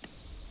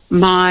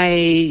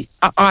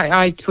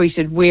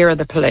tweeted, "Where are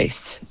the police?"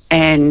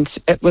 And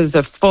it was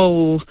a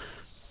full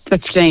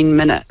 15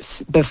 minutes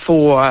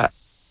before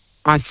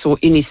I saw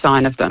any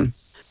sign of them.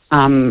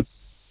 As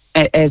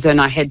in,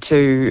 I had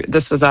to.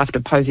 This was after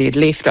Posie had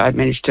left. I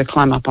managed to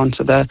climb up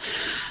onto the.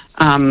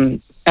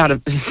 Out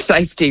of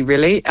safety,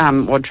 really,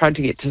 or tried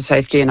to get to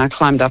safety, and I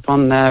climbed up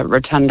on the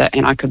rotunda,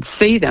 and I could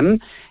see them,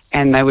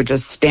 and they were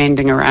just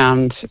standing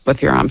around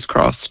with their arms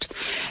crossed,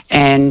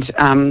 and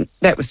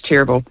that was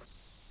terrible.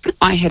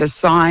 I had a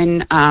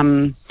sign,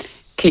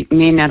 keep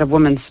men out of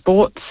women's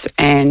sports,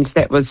 and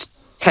that was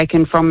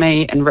taken from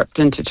me and ripped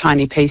into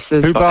tiny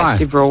pieces by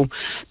several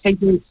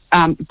people,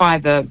 by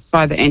the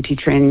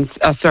anti-trans,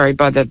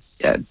 by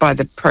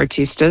the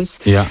protesters,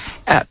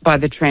 by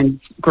the trans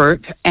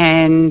group,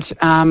 and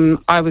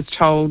I was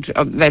told,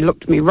 they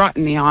looked me right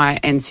in the eye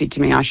and said to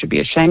me I should be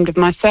ashamed of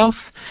myself.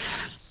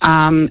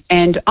 And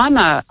I'm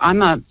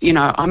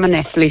an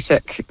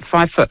athletic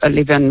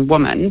 5'11"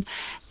 woman,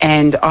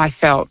 and I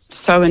felt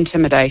so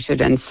intimidated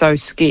and so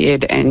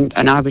scared, and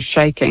I was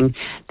shaking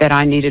that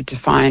I needed to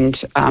find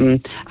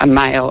a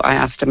male. I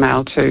asked a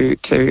male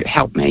to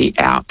help me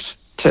out,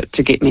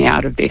 to get me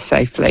out of there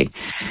safely.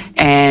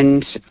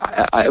 And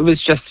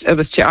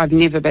I've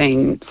never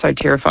been so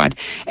terrified.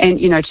 And,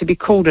 to be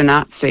called a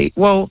Nazi,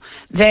 well,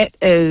 that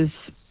is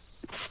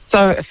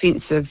so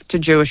offensive to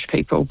Jewish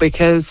people,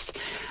 because,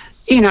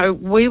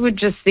 we were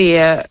just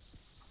there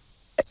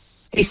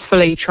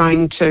peacefully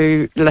trying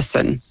to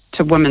listen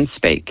to women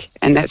speak,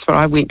 and that's what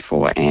I went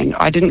for, and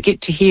I didn't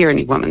get to hear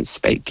any women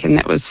speak, and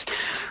that was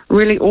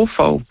really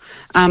awful.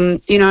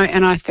 And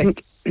I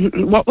think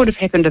what would have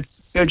happened if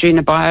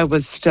Georgina Bayer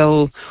was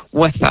still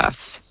with us?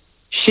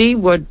 She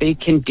would be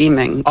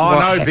condemning. Oh,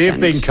 no, they've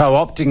been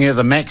co-opting her.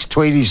 The Max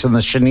Tweedies and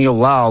the Chanel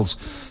Lals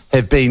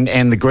have been,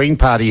 and the Green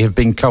Party have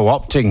been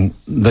co-opting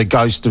the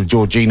ghost of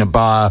Georgina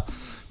Bayer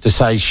to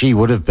say she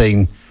would have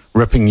been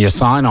ripping your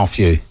sign off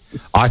you.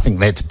 I think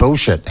that's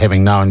bullshit,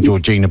 having known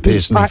Georgina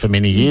personally for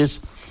many years.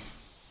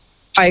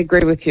 I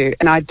agree with you,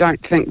 and I don't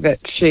think that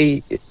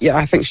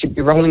I think she'd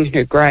be rolling in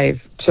her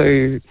grave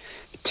to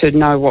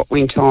know what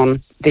went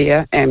on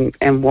there and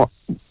what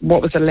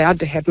was allowed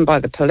to happen by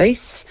the police.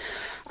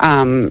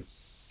 And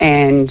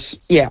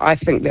yeah, I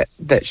think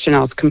that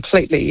Chanel's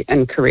completely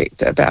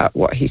incorrect about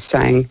what he's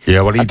saying.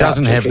 Yeah, well, he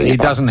doesn't have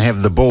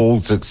the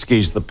balls,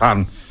 excuse the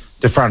pun,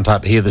 to front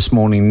up here this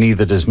morning.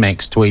 Neither does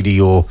Max Tweedy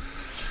or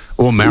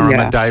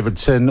Marama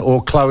Davidson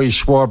or Chloe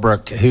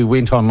Schwabrick, who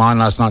went online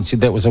last night and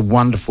said that was a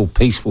wonderful,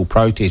 peaceful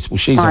protest. Well,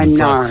 she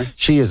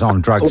is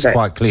on drugs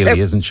quite clearly,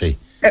 isn't she?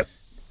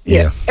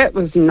 It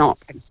was not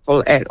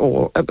peaceful at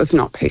all. It was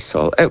not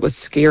peaceful. It was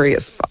scary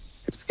as fuck.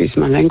 Excuse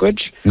my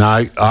language.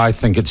 No, I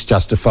think it's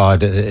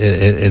justified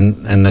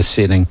in this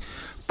setting.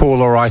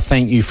 Paula, I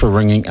thank you for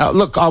ringing.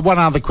 Look, one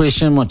other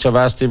question, which I've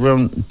asked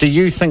everyone. Do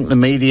you think the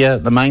media,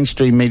 the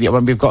mainstream media,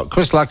 when we've got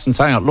Chris Luxon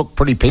saying it looked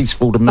pretty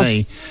peaceful to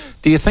me,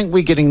 do you think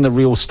we're getting the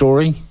real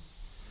story?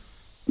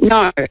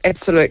 No,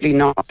 absolutely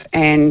not.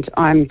 And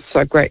I'm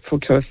so grateful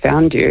to have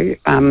found you.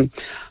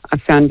 I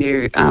found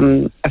you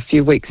a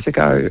few weeks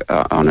ago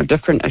on a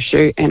different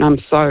issue, and I'm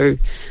so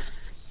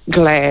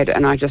glad,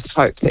 and I just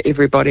hope that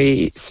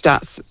everybody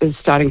is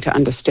starting to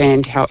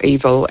understand how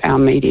evil our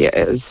media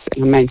is,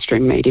 our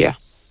mainstream media.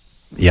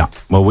 Yeah,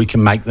 well, we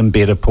can make them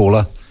better,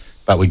 Paula,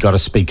 but we've got to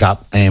speak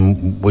up,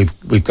 and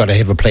we've got to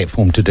have a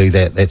platform to do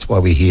that. That's why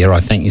we're here. I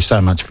thank you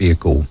so much for your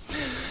call.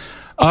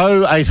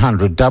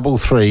 0800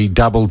 33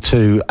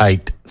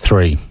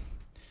 2283.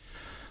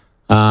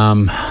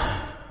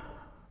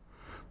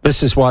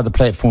 This is why the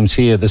platform's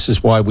here. This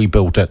is why we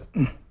built it.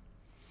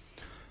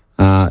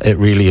 It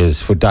really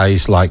is, for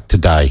days like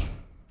today,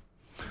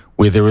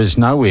 where there is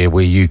nowhere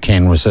where you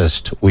can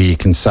resist, where you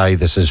can say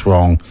this is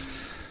wrong,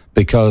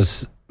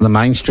 because the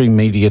mainstream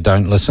media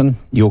don't listen,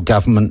 your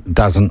government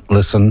doesn't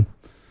listen,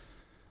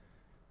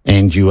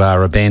 and you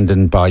are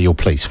abandoned by your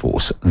police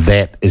force.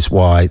 That is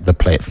why the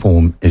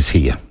platform is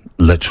here,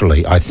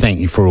 literally. I thank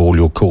you for all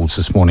your calls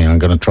this morning. I'm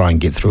going to try and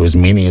get through as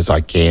many as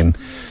I can.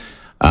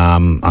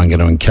 I'm going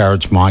to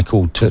encourage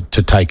Michael to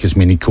take as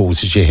many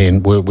calls as you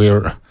can.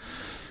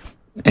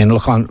 And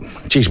look,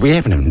 we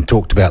haven't even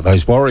talked about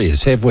those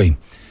warriors, have we?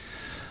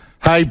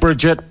 Hey,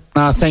 Bridget,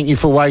 thank you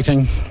for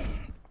waiting.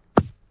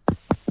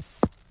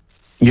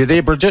 You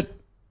there, Bridget?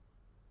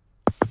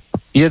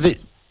 You there?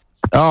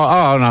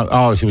 Oh, no.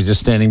 Oh, she was just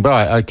standing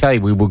by. Okay,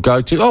 we will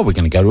go to... Oh, we're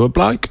going to go to a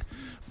bloke.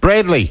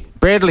 Bradley,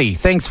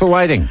 thanks for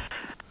waiting.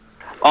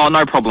 Oh,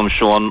 no problem,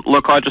 Sean.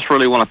 Look, I just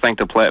really want to thank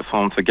the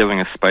platform for giving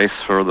a space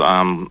for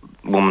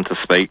women to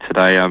speak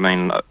today. I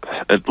mean,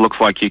 it looks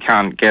like you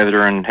can't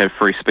gather and have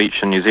free speech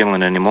in New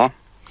Zealand anymore.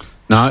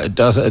 No, it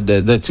does.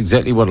 That's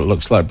exactly what it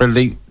looks like.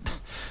 Bradley,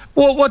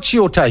 what's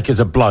your take as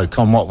a bloke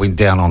on what went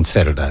down on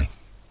Saturday?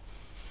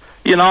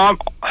 You know,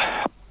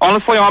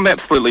 honestly, I'm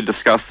absolutely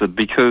disgusted,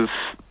 because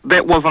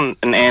that wasn't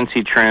an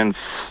anti-trans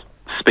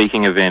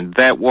speaking event.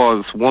 That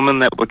was women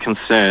that were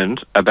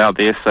concerned about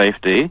their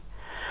safety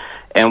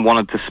and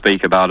wanted to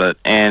speak about it.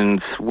 And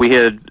we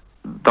had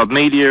the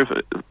media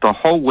the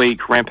whole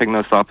week ramping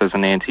this up as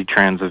an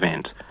anti-trans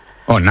event.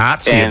 Oh,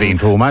 Nazi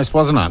event almost,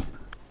 wasn't it?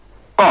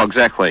 Oh,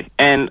 exactly.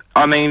 And,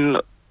 I mean,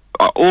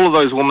 all of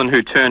those women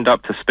who turned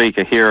up to speak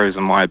are heroes,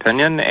 in my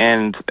opinion,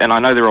 and I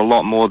know there are a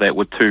lot more that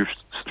were too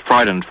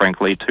frightened,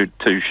 frankly,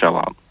 to show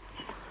up.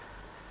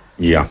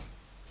 Yeah,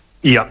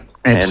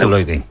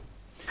 absolutely.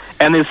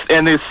 And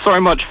there's so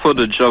much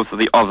footage of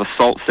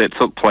assaults that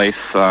took place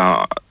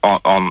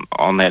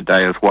on that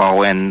day as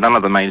well, and none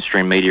of the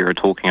mainstream media are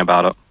talking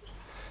about it.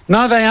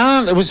 No, they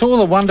aren't. It was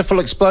all a wonderful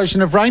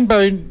explosion of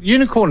rainbow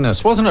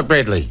unicornness, wasn't it,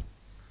 Bradley?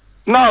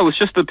 No, it was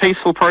just a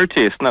peaceful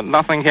protest.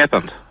 Nothing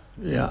happened.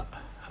 Yeah.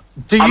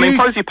 I mean,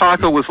 Posie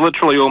Parker was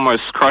literally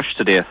almost crushed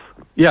to death.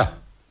 Yeah.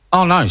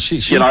 Oh, no, she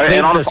fled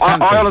this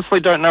country. I honestly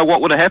don't know what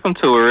would have happened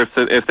to her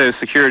if their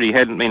security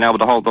hadn't been able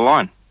to hold the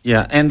line.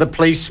 Yeah, and the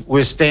police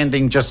were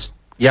standing just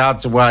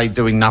yards away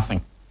doing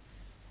nothing.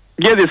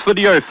 Yeah, there's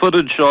video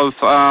footage of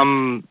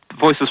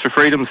Voices for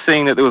Freedom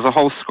seeing that there was a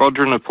whole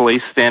squadron of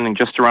police standing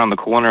just around the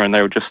corner, and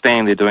they were just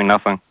standing there doing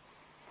nothing.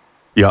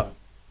 Yeah.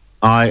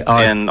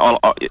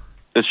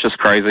 It's just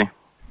crazy.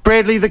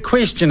 Bradley, the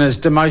question is,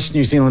 do most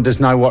New Zealanders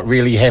know what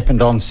really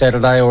happened on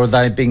Saturday, or are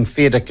they being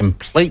fed a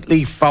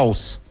completely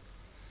false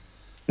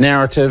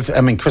narrative?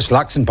 I mean, Chris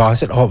Luxon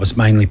said, it was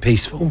mainly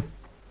peaceful.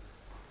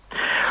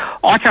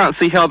 I can't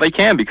see how they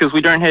can, because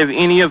we don't have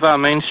any of our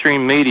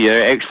mainstream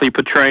media actually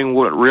portraying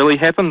what really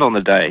happened on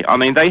the day. I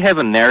mean, they have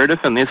a narrative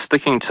and they're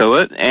sticking to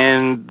it,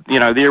 and, you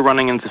know, they're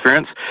running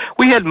interference.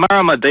 We had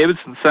Marama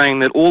Davidson saying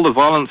that all the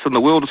violence in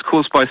the world is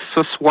caused by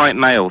cis white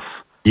males.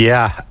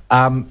 Yeah.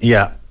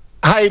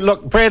 Hey,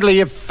 look, Bradley,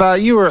 if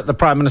you were at the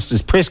Prime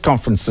Minister's press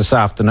conference this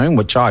afternoon,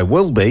 which I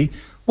will be,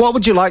 what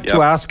would you like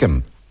to ask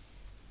him?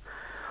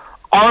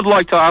 I would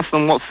like to ask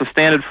them what's the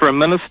standard for a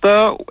minister.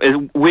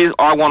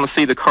 I want to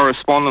see the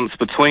correspondence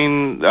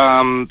between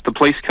the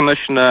police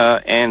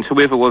commissioner and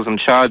whoever was in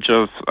charge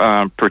of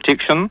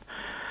protection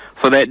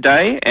for that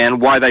day,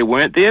 and why they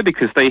weren't there,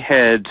 because they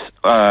had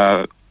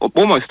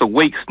almost a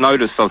week's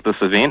notice of this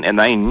event, and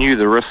they knew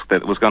the risk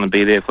that was going to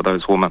be there for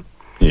those women.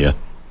 Yeah.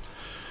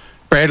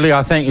 Bradley,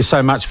 I thank you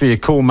so much for your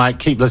call, mate.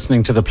 Keep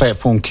listening to the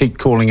platform. Keep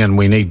calling in.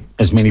 We need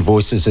as many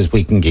voices as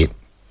we can get.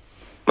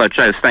 No,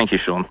 cheers. Thank you,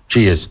 Sean.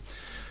 Cheers.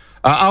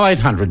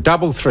 0800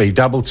 33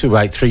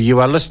 2283. You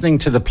are listening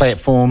to the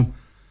platform.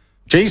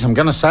 Geez, I'm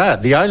going to say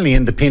it. The only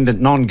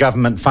independent,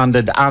 non-government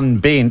funded,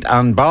 unbent,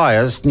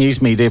 unbiased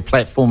news media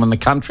platform in the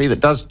country that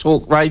does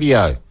talk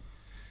radio.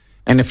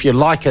 And if you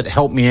like it,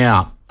 help me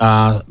out.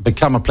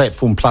 Become a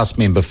Platform Plus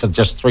member for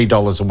just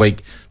 $3 a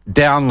week.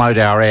 Download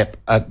our app,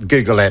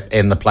 Google app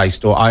and the Play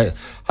Store. I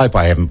hope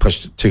I haven't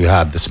pushed it too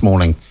hard this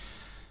morning.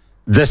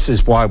 This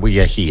is why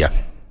we are here.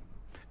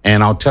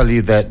 And I'll tell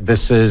you that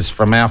this is,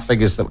 from our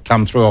figures that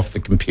come through off the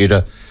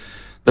computer,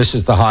 this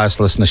is the highest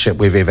listenership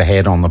we've ever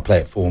had on the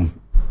platform.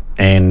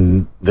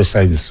 And this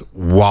is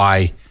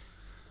why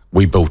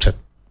we built it.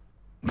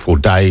 For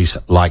days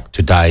like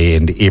today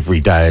and every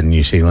day in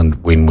New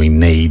Zealand when we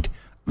need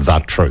the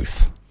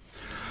truth.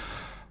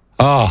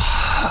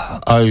 Oh,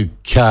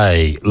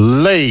 okay.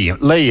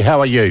 Lee,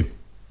 how are you?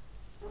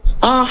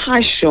 Oh,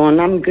 hi, Sean.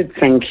 I'm good,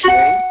 thank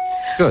you.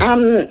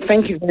 Good.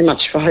 Thank you very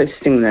much for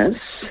hosting this.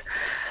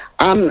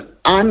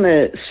 I'm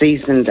a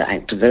seasoned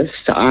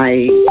activist.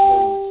 I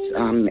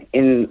was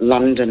in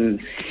London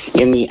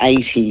in the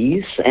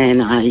 80s,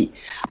 and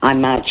I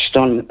marched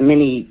on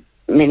many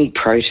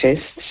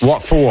protests.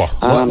 What for?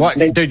 What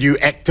did you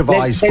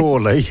activise for,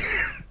 Lee?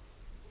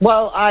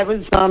 Well, I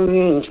was. I'm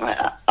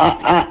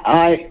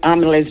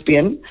a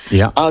lesbian.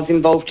 Yeah. I was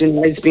involved in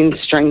lesbian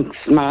strength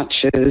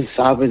marches.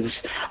 I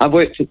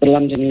worked at the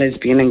London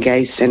Lesbian and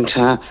Gay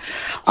Centre.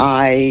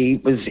 I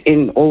was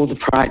in all the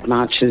Pride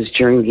marches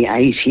during the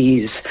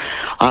 80s.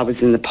 I was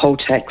in the poll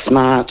tax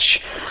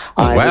march.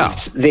 Oh, wow. I was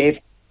there.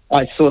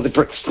 I saw the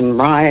Brixton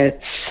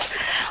riots.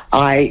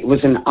 I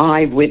was an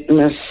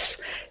eyewitness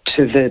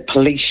to the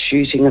police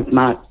shooting of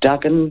Mark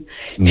Duggan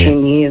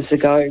 10 years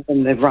ago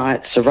when the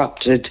riots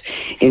erupted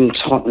in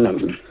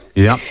Tottenham.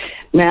 Yeah.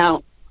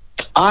 Now,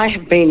 I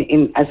have been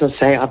in, as I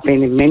say, I've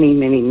been in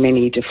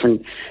many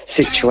different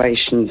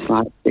situations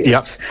like this.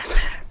 Yep.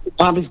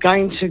 I was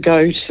going to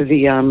go to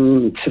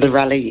the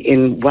rally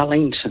in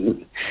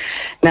Wellington.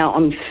 Now,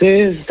 on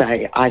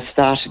Thursday, I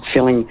started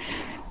feeling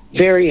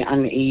very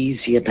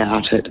uneasy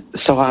about it,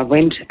 so I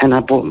went and I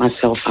bought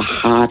myself a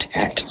hard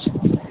hat.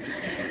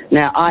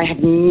 Now, I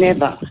have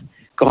never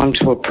gone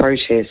to a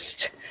protest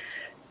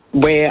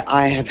where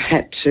I have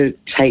had to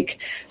take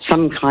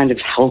some kind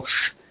of health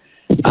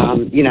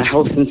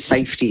and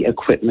safety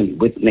equipment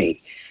with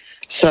me.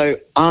 So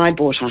I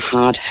bought a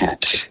hard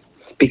hat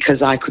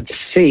because I could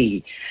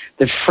see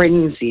the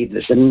frenzy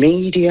that the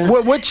media...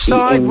 Which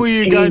side were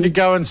you going to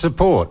go and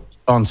support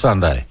on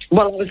Sunday?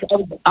 Well,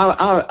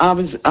 I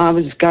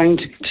was going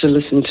to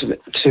listen to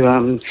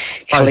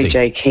Kelly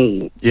J.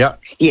 Keane. Yeah.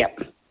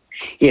 Yep.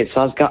 Yes,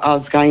 I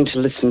was going to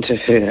listen to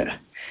her,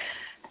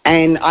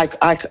 and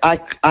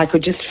I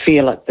could just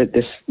feel it that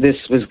this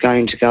was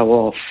going to go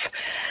off.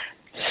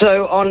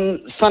 So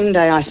on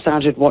Sunday I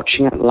started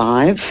watching it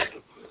live,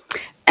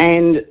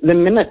 and the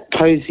minute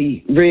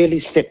Posie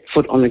really stepped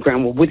foot on the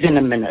ground, well, within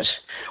a minute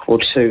or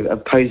two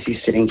of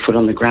Posie setting foot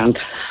on the ground,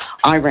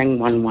 I rang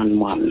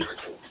 111.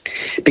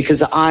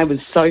 Because I was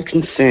so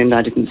concerned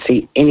I didn't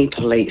see any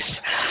police.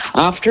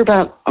 After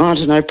about, I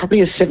don't know,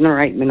 probably a 7 or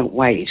 8 minute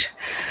wait,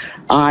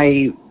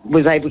 I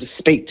was able to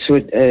speak to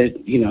a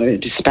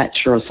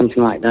dispatcher or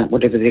something like that,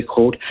 whatever they're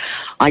called.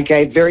 I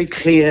gave very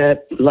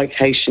clear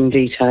location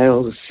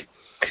details.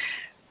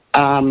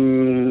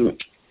 And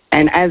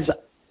as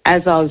I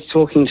was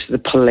talking to the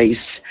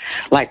police,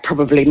 like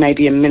probably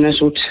maybe a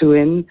minute or two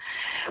in,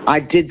 I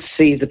did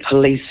see the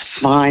police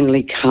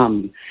finally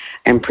come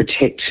and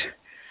protect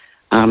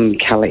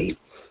Kelly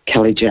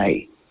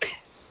J.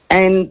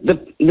 And the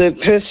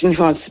person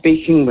who I was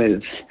speaking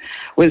with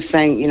was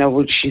saying,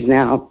 well, she's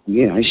now,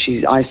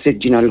 I said,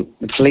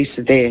 the police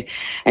are there.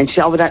 And she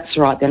said, oh, well, that's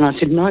right. Then I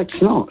said, no,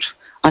 it's not.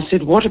 I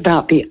said, what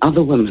about the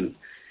other women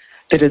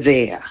that are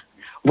there?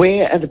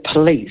 Where are the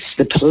police?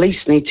 The police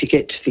need to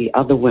get to the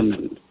other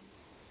women.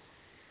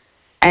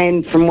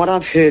 And from what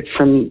I've heard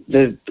from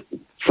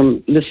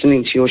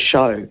listening to your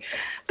show,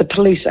 the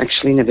police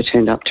actually never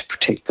turned up to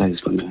protect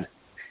those women.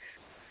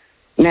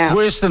 Now,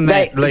 worse than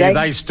that, Lee,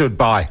 they stood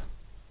by.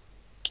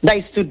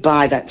 They stood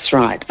by, that's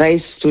right.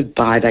 They stood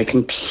by. They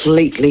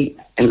completely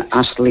and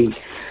utterly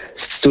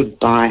stood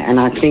by. And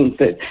I think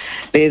that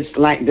there's,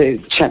 like the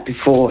chap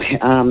before,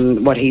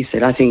 what he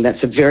said, I think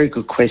that's a very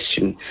good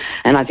question.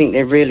 And I think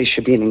there really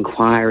should be an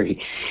inquiry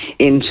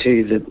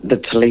into the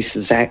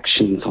police's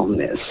actions on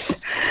this.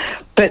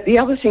 But the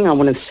other thing I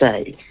want to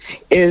say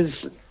is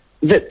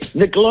that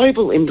the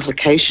global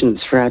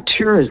implications for our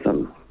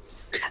tourism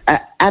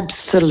are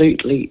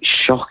absolutely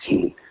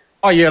shocking.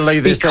 Oh, yeah, Lee,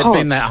 there's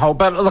been that whole...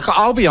 But look,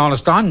 I'll be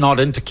honest, I'm not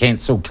into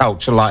cancel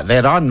culture like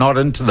that. I'm not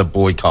into the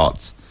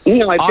boycotts.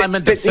 No, I'm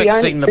into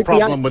fixing the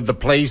problem with the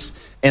police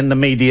and the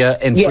media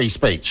and free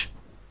speech.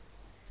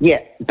 Yeah,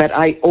 but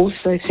I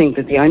also think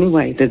that the only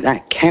way that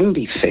that can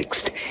be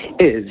fixed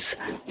is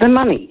the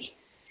money.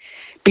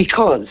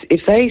 Because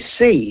if they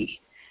see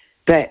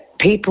that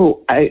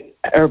people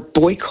are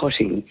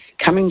boycotting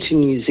coming to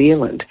New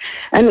Zealand.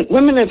 And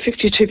women are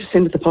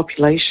 52% of the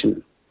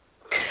population.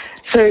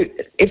 So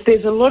if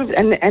there's a lot of,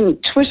 and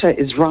Twitter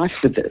is rife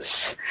with this,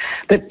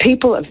 that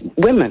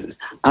women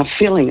are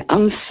feeling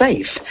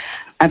unsafe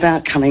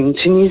about coming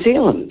to New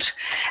Zealand.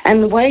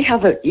 And the way how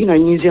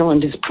New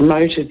Zealand is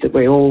promoted, that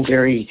we're all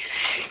very,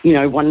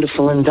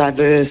 wonderful and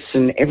diverse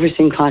and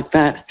everything like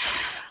that.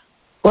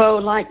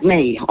 Well, like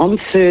me, on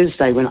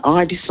Thursday when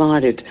I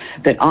decided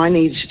that I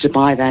needed to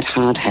buy that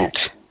hard hat,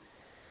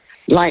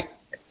 like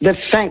the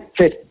fact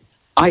that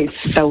I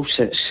felt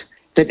it,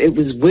 that it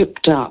was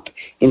whipped up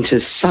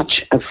into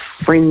such a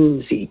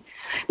frenzy.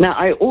 Now,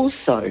 I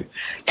also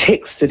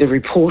texted a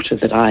reporter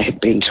that I had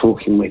been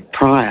talking with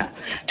prior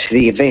to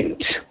the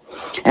event,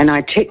 and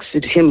I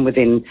texted him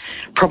within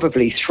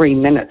probably 3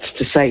 minutes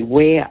to say,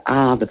 where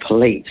are the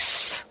police?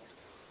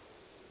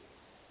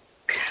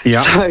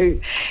 Yeah. So,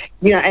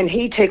 and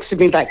he texted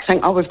me back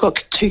saying, we've got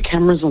 2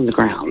 cameras on the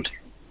ground.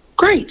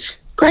 Great,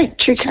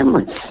 2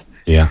 cameras.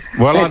 Yeah.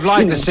 Well, But, I'd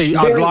like to see.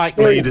 I'd like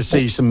Lee to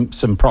see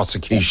some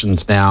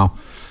prosecutions now.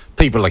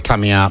 People are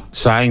coming out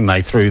saying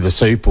they threw the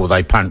soup or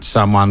they punched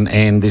someone,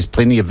 and there's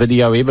plenty of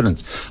video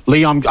evidence.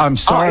 Lee, I'm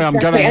sorry, I'm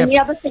going to have. And the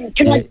other thing,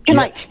 can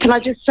I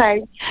just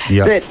say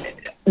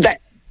that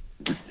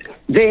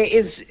there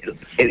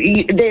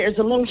is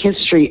a long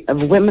history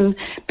of women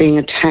being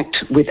attacked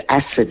with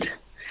acid.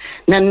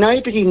 Now,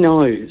 nobody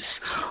knows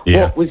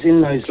what was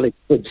in those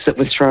liquids that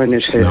were thrown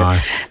at her. No.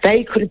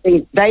 They could have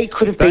been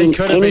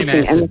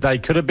anything. Acid. They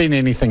could have been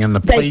anything, and the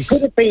police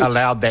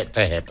allowed that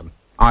to happen.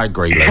 I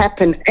agree,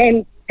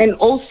 Lee. And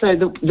also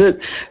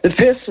the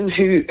person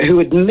who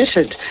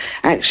admitted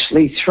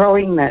actually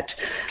throwing the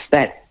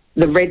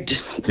red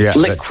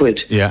liquid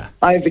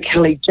over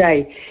Kelly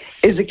J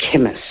is a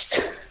chemist.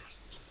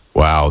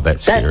 Wow,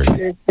 that's scary.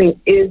 That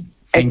person is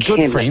a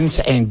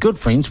chemist. Good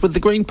friends with the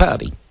Green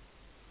Party.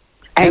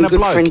 And a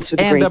bloke.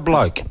 And a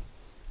bloke.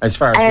 As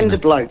far as and a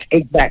bloke,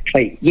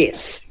 exactly. Yes.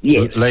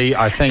 Lee,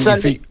 I think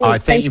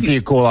for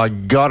your call, I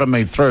got to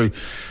move through.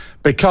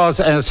 Because,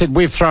 as I said,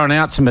 we've thrown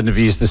out some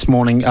interviews this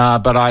morning,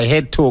 but I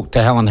had talked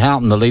to Helen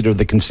Houghton, the leader of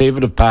the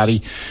Conservative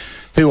Party,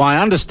 who I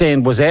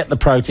understand was at the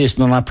protest,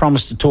 and I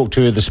promised to talk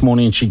to her this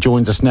morning, and she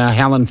joins us now.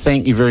 Helen,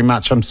 thank you very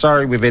much. I'm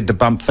sorry we've had to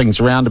bump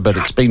things around a bit.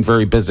 It's been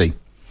very busy.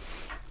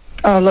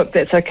 Oh, look,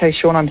 that's okay,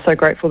 Sean. I'm so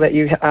grateful that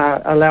you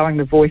are allowing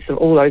the voice of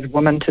all those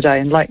women today.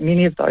 And like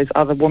many of those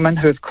other women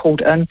who have called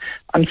in,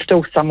 I'm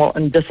still somewhat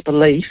in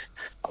disbelief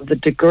of the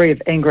degree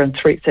of anger and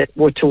threats that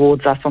were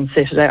towards us on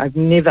Saturday. I've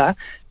never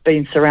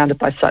been surrounded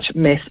by such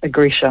mass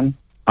aggression.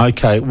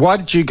 Okay. Why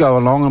did you go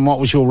along, and what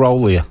was your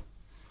role there?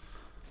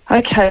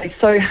 Okay,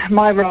 so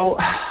my role,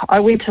 I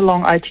went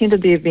along, I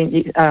attended the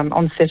event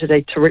on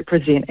Saturday to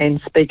represent and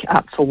speak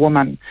up for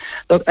women.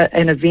 Look,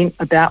 an event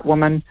about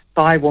women,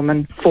 by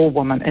women, for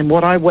women. And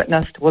what I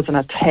witnessed was an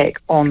attack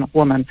on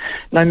women.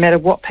 No matter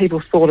what people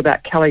thought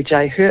about Kelly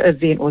J, her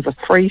event was a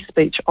free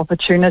speech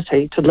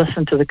opportunity to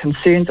listen to the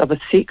concerns of a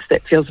sex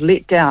that feels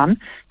let down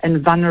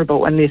and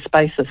vulnerable in their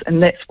spaces.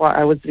 And that's why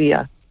I was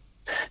there.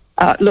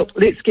 Look,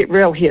 let's get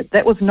real here.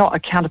 That was not a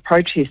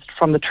counter-protest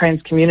from the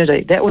trans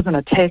community. That was an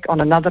attack on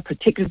another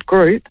protected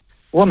group,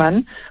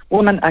 women.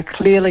 Women are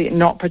clearly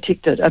not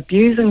protected.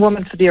 Abusing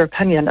women for their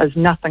opinion is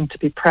nothing to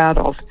be proud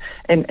of.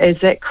 And as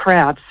that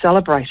crowd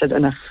celebrated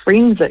in a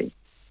frenzy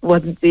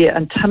with their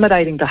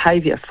intimidating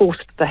behaviour,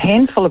 forced the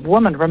handful of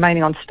women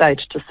remaining on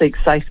stage to seek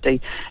safety.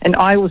 And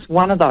I was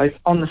one of those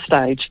on the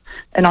stage.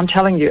 And I'm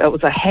telling you, it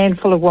was a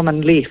handful of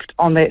women left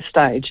on that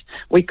stage.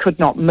 We could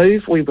not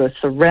move. We were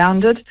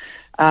surrounded.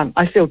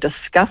 I feel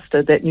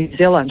disgusted that New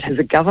Zealand has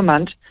a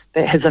government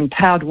that has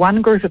empowered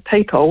one group of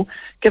people,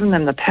 given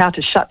them the power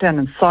to shut down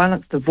and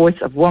silence the voice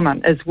of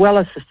women, as well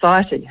as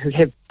society who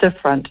have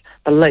different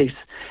beliefs.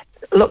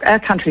 Look,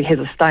 our country has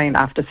a stain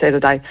after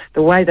Saturday,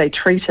 the way they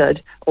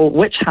treated or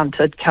witch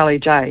hunted Kelly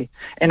J.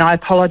 And I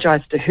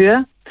apologise to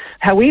her.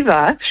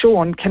 However,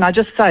 Sean, can I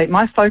just say,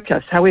 my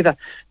focus,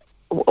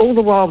 all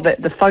the while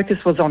that the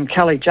focus was on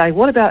Kelly J,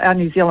 what about our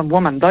New Zealand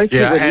women? Those who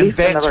were left in the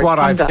that's what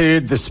I've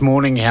heard this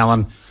morning,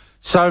 Helen.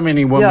 So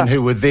many women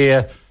who were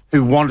there,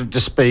 who wanted to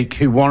speak,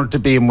 who wanted to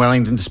be in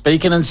Wellington to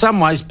speak. And in some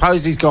ways,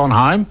 Posie's gone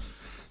home.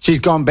 She's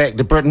gone back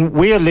to Britain.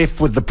 We're left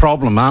with the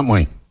problem, aren't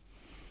we?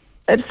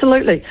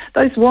 Absolutely.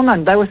 Those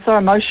women, they were so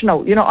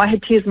emotional. You know, I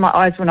had tears in my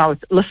eyes when I was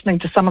listening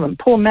to some of them.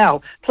 Poor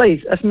Mel.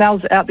 Please, if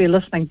Mel's out there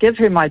listening, give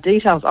her my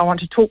details. I want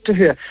to talk to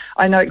her.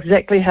 I know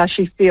exactly how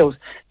she feels.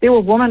 There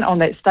were women on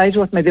that stage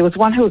with me. There was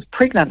one who was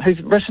pregnant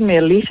who's written me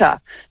a letter.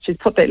 She's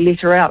put that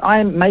letter out. I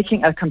am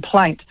making a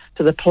complaint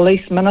to the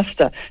police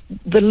minister.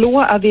 The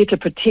law are there to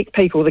protect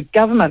people. The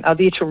government are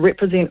there to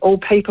represent all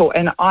people,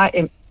 and I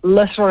am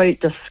literally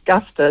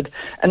disgusted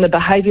in the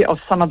behaviour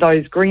of some of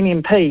those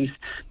Green MPs.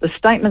 The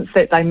statements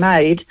that they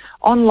made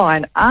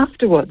online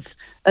afterwards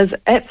is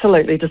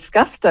absolutely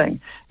disgusting.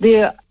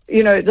 This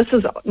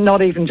is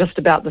not even just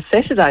about the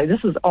Saturday.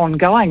 This is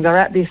ongoing. They're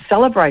out there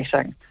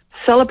celebrating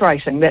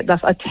that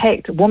they've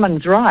attacked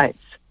women's rights.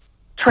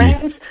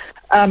 Trans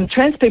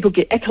Trans people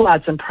get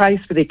accolades and praise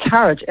for their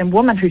courage, and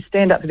women who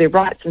stand up for their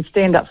rights and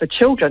stand up for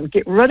children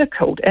get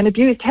ridiculed and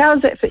abused. How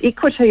is that for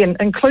equity and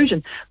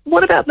inclusion?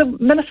 What about the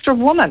Minister of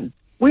Women?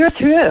 Where is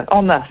her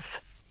on this?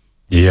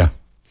 Yeah.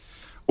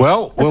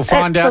 Well, we'll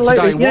find out today.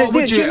 Absolutely. What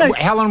would you,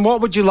 Helen,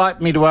 what would you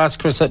like me to ask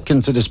Chris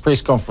Hipkins at his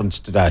press conference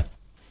today?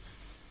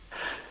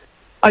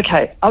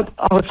 Okay, I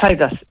would say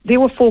this. There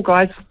were 4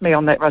 guys with me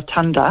on that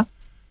rotunda,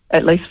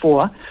 at least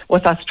 4,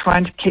 with us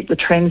trying to keep the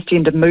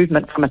transgender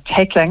movement from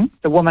attacking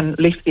the woman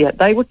left there.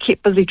 They were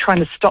kept busy trying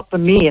to stop the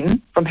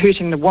men from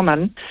hurting the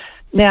woman.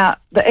 Now,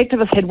 the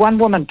activists had one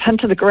woman pinned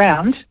to the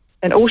ground,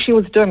 and all she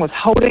was doing was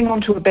holding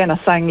onto a banner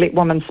saying, "Let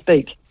women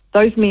speak."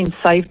 Those men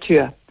saved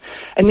her.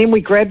 And then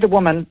we grabbed the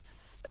woman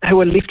who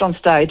were left on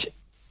stage,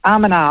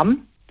 arm in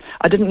arm.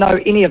 I didn't know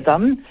any of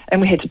them,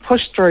 and we had to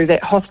push through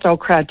that hostile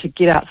crowd to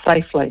get out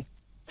safely.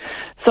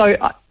 So,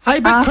 hey,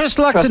 but Chris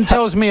Luxon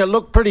tells me it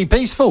looked pretty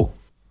peaceful.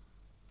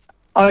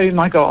 Oh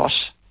my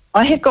gosh.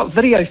 I have got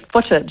video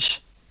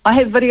footage. I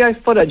have video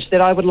footage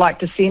that I would like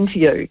to send to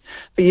you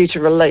for you to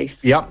release.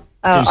 Yep.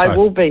 I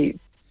will be,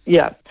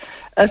 yeah.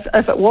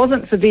 If it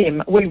wasn't for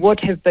them, we would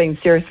have been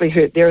seriously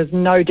hurt. There is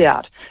no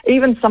doubt.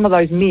 Even some of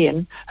those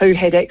men who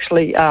had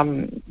actually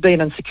been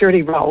in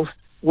security roles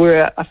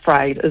were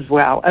afraid as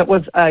well.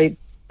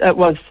 There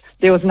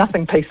was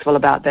nothing peaceful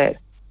about that.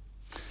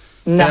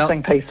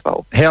 Nothing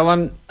peaceful.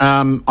 Helen,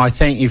 I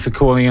thank you for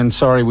calling in.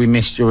 Sorry we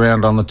messed you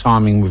around on the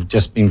timing. We've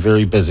just been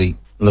very busy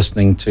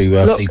listening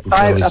to people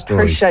tell their stories.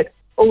 I appreciate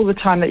all the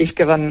time that you've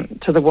given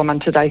to the woman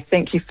today.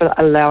 Thank you for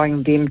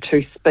allowing them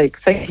to speak.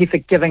 Thank you for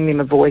giving them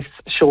a voice,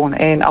 Sean.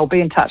 And I'll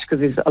be in touch because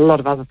there's a lot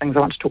of other things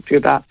I want to talk to you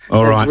about.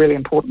 All right. It's really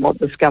important what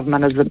this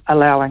government is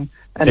allowing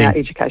in our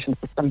education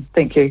system.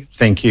 Thank you.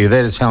 Thank you.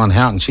 That is Helen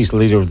Houghton. She's the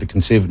leader of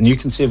the New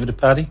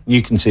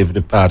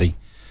Conservative Party.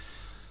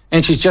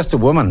 And she's just a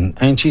woman,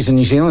 and she's a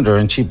New Zealander,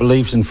 and she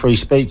believes in free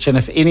speech. And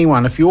if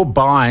you're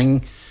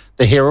buying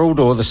the Herald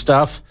or the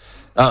stuff,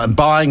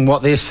 buying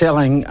what they're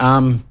selling,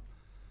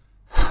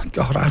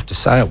 God, I have to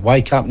say it,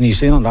 wake up New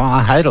Zealand.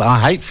 I hate it.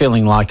 I hate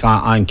feeling like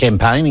I'm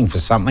campaigning for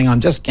something.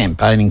 I'm just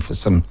campaigning for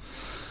some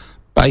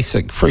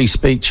basic free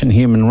speech and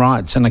human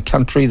rights in a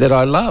country that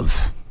I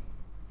love.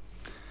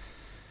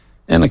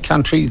 In a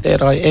country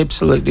that I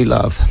absolutely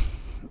love.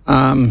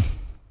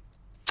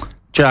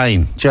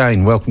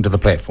 Jane, welcome to the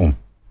platform.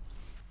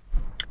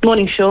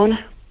 Morning, Sean.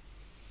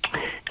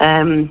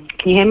 Can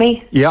you hear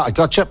me? Yeah, I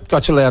got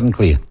you loud and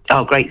clear.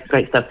 Oh, great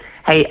stuff.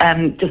 Hey,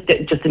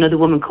 just another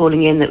woman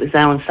calling in that was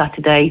there on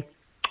Saturday.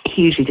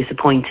 Hugely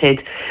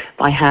disappointed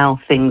by how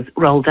things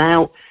rolled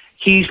out.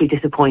 Hugely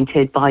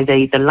disappointed by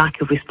the lack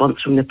of response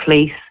from the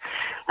police.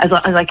 As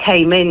I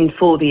came in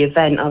for the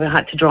event, I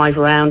had to drive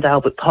around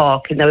Albert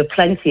Park, and there were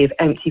plenty of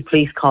empty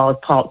police cars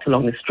parked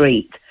along the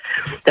street.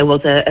 There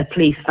was a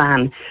police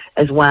van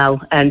as well,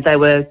 and there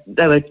were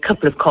a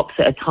couple of cops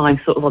at a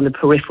time sort of on the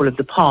peripheral of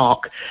the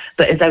park,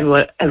 but as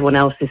everyone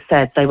else has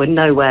said, they were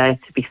nowhere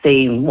to be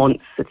seen once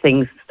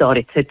things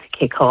started to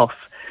kick off.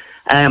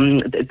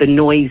 The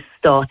noise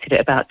started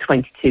at about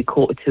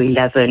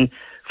 11:22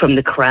 from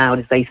the crowd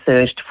as they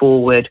surged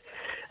forward,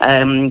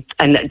 and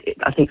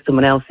I think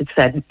someone else had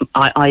said,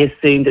 I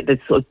assumed that the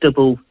sort of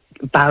double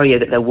barrier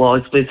that there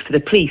was for the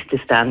police to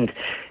stand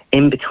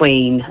in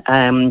between,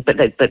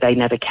 but they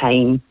never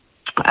came.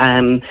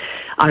 I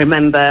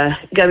remember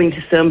going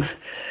to some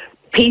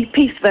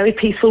very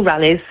peaceful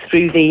rallies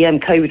through the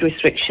COVID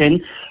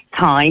restriction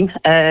time,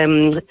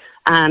 and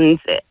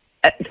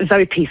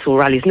very peaceful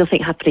rallies,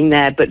 nothing happening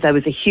there, but there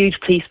was a huge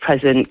police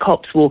presence,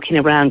 cops walking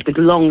around with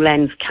long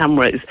lens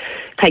cameras,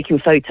 taking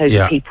photos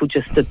of people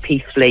just stood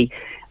peacefully.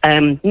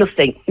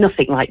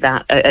 Nothing like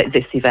that at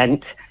this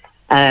event.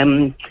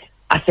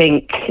 I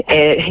think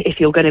if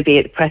you're going to be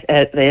at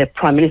the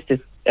Prime Minister's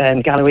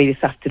gallery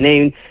this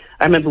afternoon,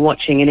 I remember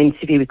watching an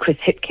interview with Chris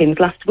Hipkins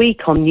last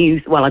week on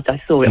news. Well,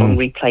 I saw it on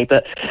replay,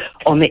 but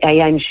on the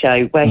AM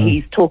show, where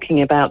he's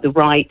talking about the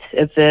right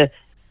of the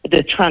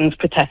trans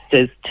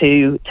protesters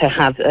to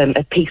have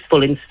a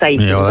peaceful and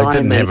safe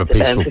environment. They didn't have a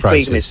peaceful for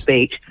process. freedom of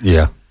speech.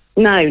 Yeah.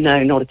 No,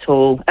 not at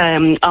all.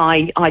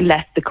 I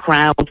left the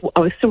crowd. I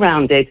was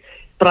surrounded,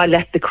 but I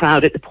left the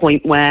crowd at the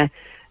point where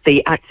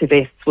the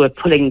activists were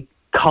pulling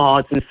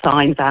cards and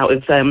signs out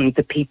of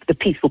the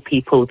peaceful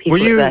people. Were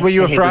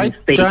you afraid,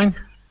 Jane?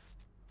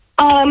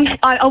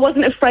 I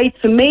wasn't afraid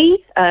for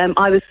me.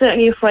 I was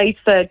certainly afraid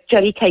for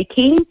Jenny K.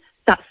 Keane.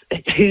 That's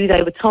who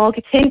they were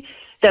targeting.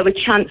 There were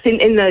chants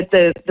in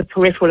the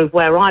peripheral of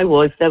where I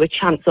was. There were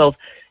chants of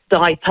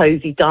 "Die,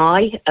 Posie,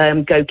 die!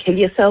 Go kill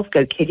yourself!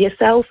 Go kill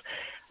yourself!"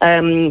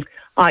 I've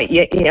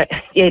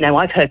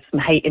heard some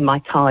hate in my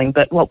time,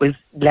 but what was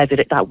leveled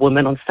at that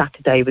woman on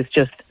Saturday was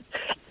just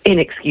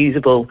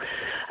inexcusable.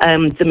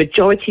 The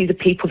majority of the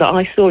people that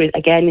I saw,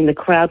 again in the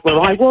crowd where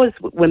I was,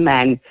 were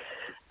men,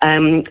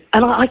 and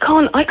I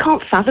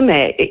can't fathom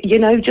it.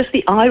 Just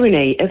the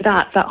irony of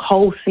that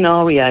whole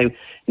scenario.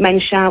 Men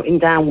shouting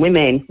down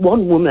women,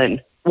 one woman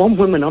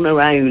on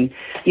her own.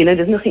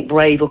 There's nothing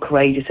brave or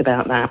courageous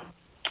about that,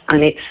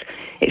 and it's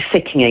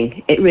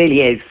sickening. It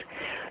really is.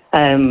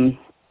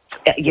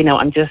 you know,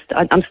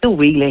 I'm still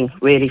reeling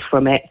really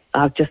from it.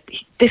 I'm just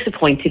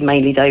disappointed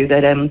mainly though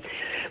that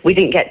we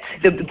didn't get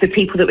the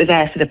people that were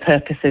there for the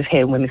purpose of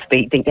hearing women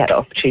speak didn't get that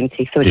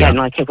opportunity. So again,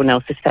 like everyone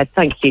else has said,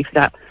 thank you for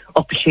that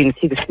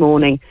opportunity this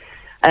morning.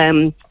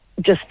 And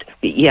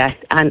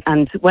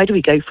where do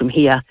we go from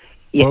here?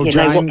 Well,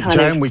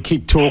 Jane, we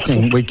keep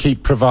talking, we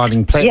keep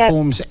providing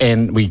platforms,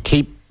 and we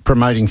keep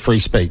promoting free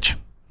speech.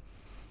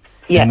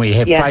 And we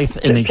have faith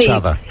in each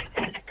other.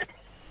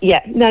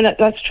 Yeah, no,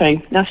 that's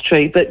true. That's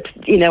true. But,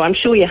 you know, I'm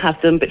sure you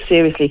have them, but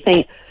seriously,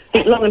 think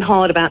long and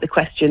hard about the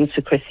questions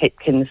for Chris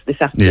Hipkins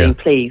this afternoon,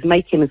 please.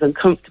 Make him as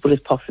uncomfortable as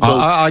possible.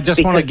 I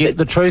just want to get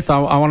the truth.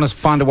 I want to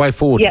find a way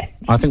forward. Yeah.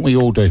 I think we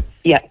all do.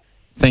 Yeah.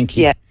 Thank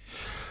you. Yeah.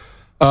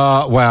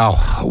 Wow.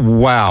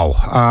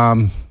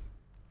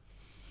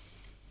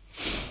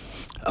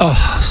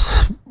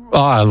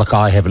 Look,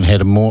 I haven't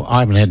had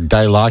a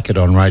day like it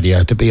on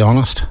radio, to be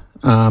honest,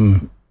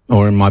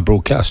 or in my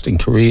broadcasting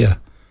career.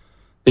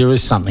 There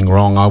is something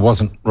wrong. I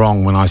wasn't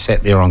wrong when I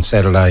sat there on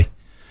Saturday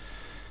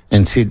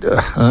and said,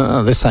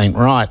 this ain't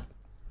right.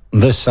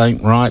 This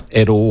ain't right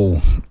at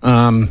all.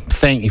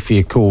 Thank you for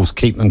your calls.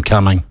 Keep them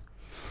coming.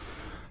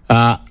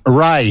 Ray.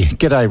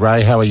 G'day,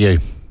 Ray. How are you?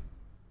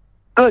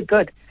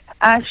 Good.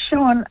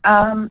 Sean,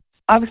 I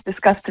was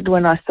disgusted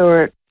when I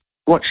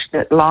watched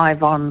it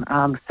live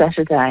on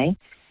Saturday,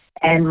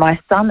 and my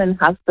son and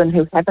husband,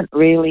 who haven't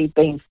really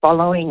been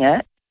following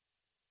it,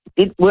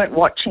 weren't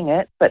watching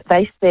it, but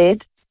they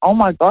said, oh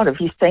my God,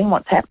 have you seen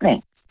what's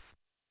happening?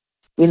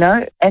 You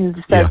know,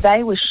 and so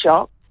they were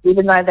shocked,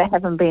 even though they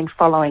haven't been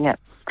following it.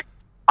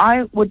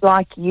 I would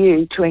like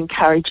you to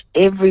encourage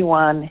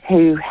everyone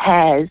who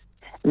has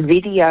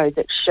video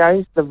that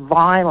shows the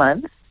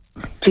violence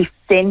to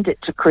send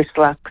it to Chris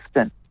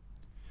Luxton.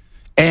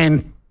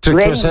 And to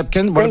Chris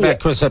Hipkins? What about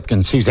Chris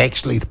Hipkins, who's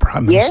actually the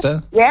Prime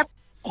Minister? Yep,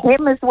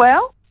 him as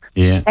well.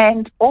 Yeah.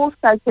 And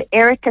also to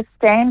Erica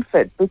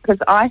Stanford, because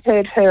I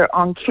heard her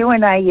on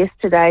Q&A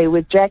yesterday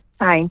with Jack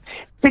Payne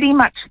pretty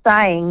much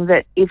saying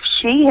that if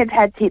she had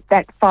hit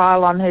that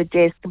file on her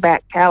desk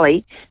about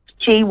Kelly,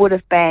 she would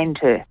have banned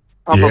her,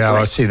 probably. Yeah,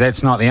 I see.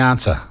 That's not the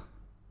answer.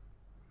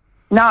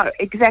 No,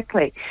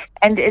 exactly.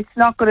 And it's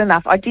not good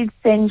enough. I did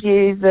send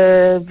you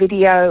the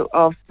video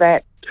of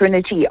that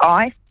Trinity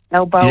Ice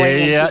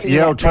elbowing.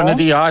 Yeah.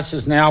 Trinity Ice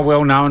is now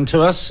well known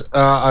to us,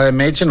 I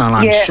imagine, and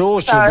I'm sure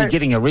she'll be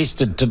getting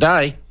arrested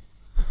today.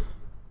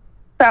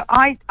 So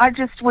I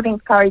just would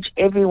encourage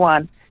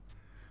everyone,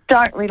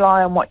 don't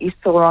rely on what you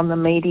saw on the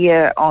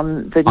media,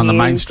 on the news,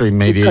 mainstream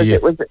media,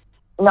 it was,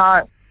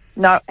 no.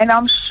 And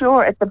I'm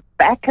sure at the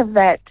back of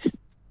that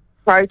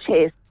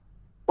protest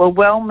were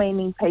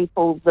well-meaning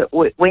people that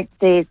went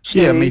there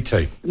to me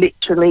too.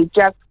 Literally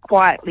just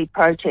quietly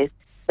protest,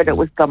 but it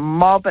was the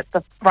mob at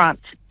the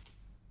front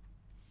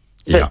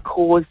that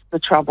caused the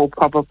trouble,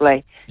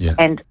 probably. Yeah.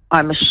 And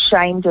I'm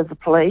ashamed of the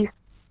police.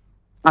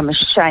 I'm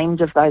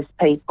ashamed of those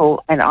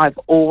people, and I've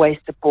always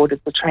supported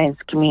the trans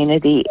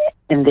community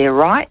and their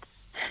rights.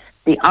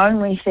 The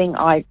only thing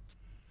I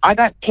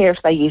don't care if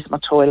they use my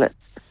toilets.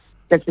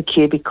 That's a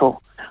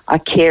cubicle. I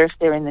care if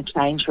they're in the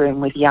change room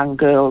with young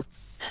girls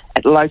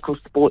at local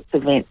sports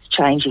events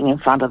changing in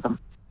front of them.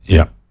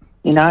 Yeah.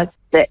 You know,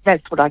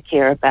 that's what I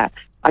care about.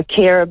 I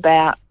care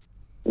about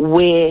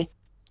where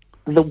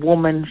the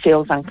woman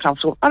feels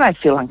uncomfortable. I don't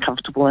feel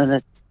uncomfortable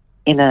in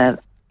a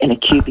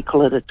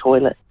cubicle at a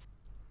toilet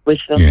with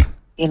them,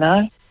 you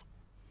know.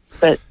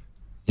 But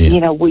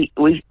you know, we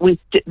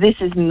this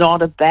is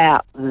not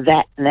about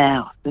that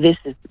now. This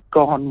has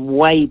gone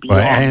way beyond.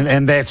 Well,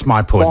 and that's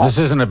my point. This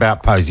isn't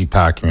about Posie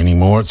Parker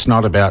anymore. It's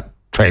not about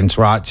trans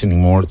rights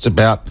anymore. It's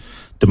about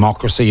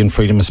democracy and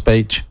freedom of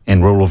speech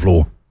and rule of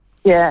law.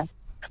 Yeah.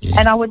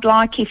 And I would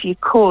like, if you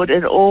could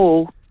at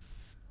all,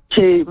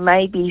 to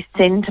maybe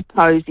send to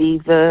Posie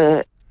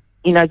the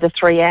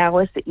 3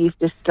 hours that you've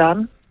just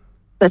done,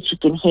 so that you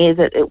can hear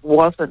that it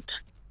wasn't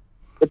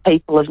the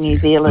people of New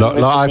Zealand.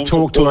 I've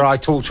talked to her. I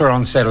talked to her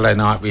on Saturday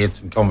night. We had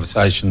some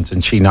conversations,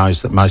 and she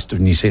knows that most of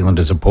New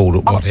Zealanders are appalled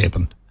at what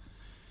happened.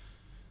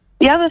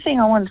 The other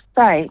thing I wanted to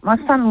say, my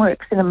son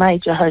works in a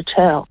major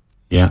hotel.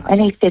 Yeah. And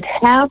he said,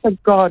 how the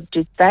God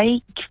did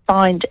they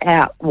find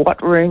out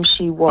what room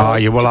she was? Oh,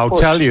 yeah, well, I'll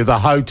tell you, the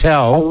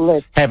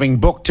hotel, having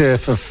booked her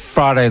for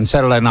Friday and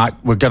Saturday night,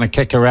 we're going to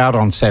kick her out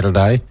on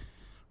Saturday,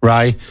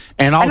 Ray.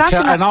 And I'll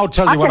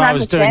tell you what I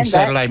was doing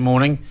Saturday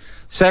morning.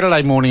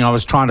 Saturday morning, I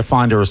was trying to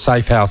find her a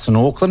safe house in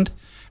Auckland,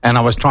 and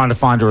I was trying to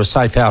find her a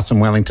safe house in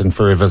Wellington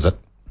for her visit.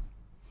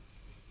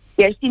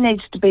 Yeah, she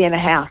needs to be in a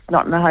house,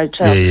 not in a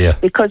hotel. Yeah.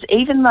 Because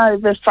even though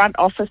the front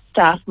office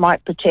staff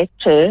might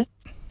protect her,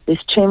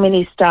 there's too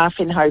many staff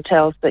in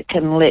hotels that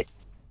can let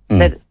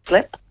it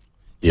slip.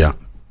 Yeah.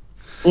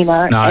 You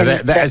know.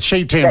 No,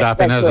 she turned up,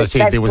 and as I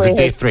said, there was a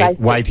death threat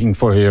waiting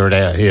for her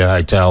at her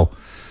hotel.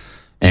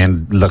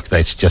 And look,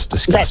 that's just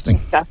disgusting.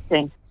 That's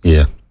disgusting.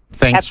 Yeah.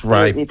 Thanks, Absolutely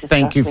Ray. disgusting.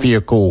 Thank you for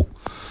your call.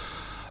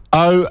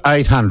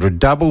 0800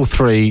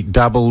 333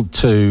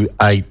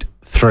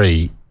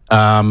 2283.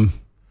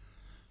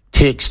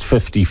 Text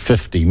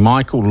 5050.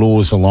 Michael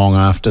Law's along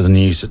after the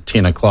news at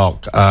 10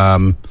 o'clock.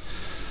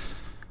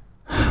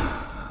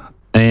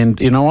 And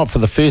you know what? For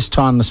the first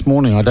time this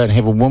morning, I don't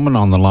have a woman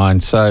on the line.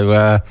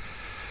 So,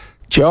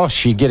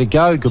 Josh, you get a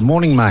go. Good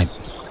morning, mate.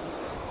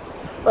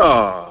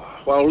 Oh,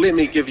 well, let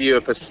me give you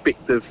a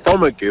perspective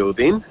from a girl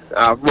then.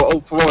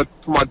 From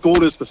my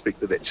daughter's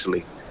perspective,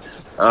 actually.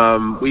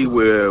 We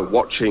were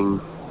watching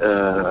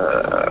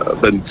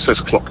the 6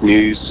 o'clock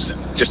news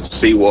just to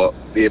see what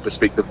their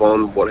perspective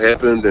on what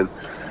happened, and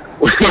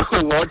we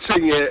were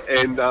watching it,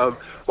 and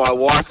my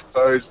wife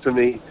goes to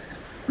me,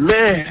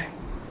 "Man,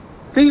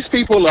 these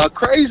people are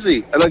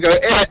crazy." And I go,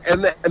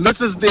 and this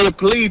is their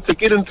plea to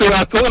get into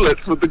our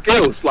toilets with the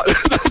girls.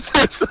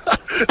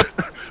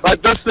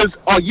 This is,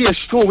 oh yeah,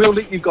 sure, we'll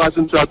let you guys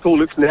into our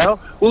toilets now.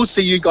 We'll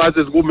see you guys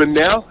as women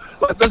now.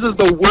 Like, this is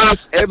the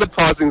worst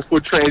advertising for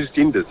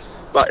transgenders.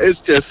 Like, it's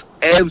just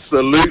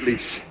absolutely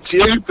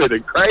stupid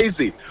and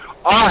crazy.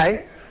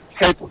 I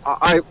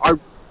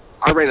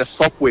ran a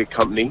software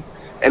company,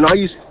 and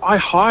I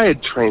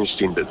hired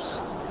transgenders.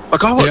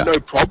 Like, I got no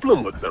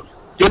problem with them.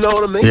 You know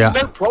what I mean? Yeah.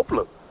 No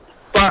problem.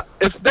 But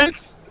if that's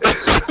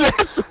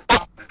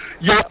what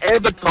you're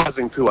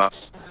advertising to us,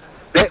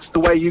 that's the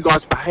way you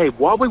guys behave.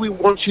 Why would we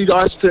want you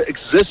guys to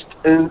exist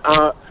in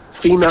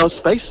female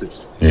spaces?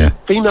 Yeah.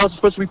 Females are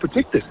supposed to be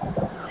protected.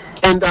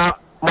 And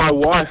my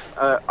wife,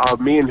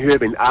 me and her have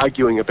been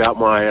arguing about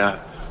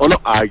well,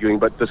 not arguing,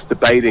 but just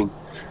debating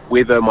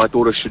whether my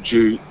daughter should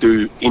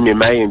do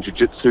MMA and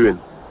jiu-jitsu. And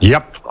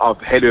yep. I've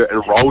had her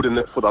enrolled in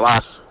it for the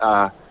last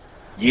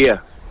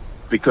year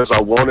because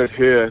I wanted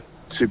her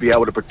to be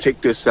able to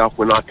protect herself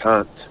when I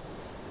can't.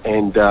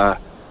 And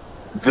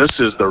this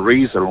is the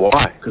reason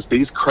why, because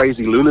these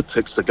crazy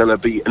lunatics are going to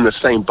be in the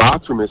same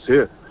bathroom as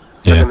her.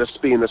 They're going to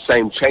be in the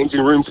same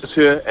changing rooms as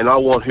her, and I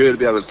want her to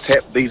be able to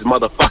tap these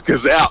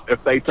motherfuckers out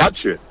if they touch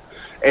her.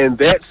 And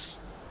that's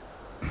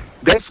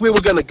where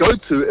we're going to go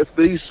to if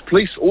these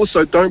police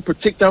also don't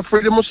protect our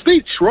freedom of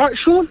speech, right,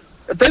 Sean?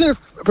 If they don't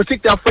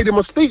protect our freedom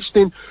of speech,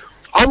 then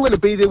I'm going to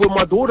be there with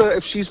my daughter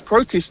if she's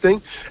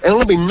protesting, and I'm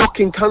going to be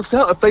knocking cunts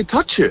out if they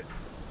touch her.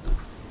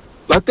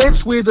 Like,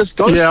 that's where this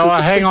goes. Yeah,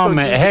 well, hang on,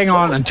 mate. Hang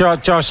on. And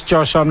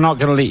Josh, I'm not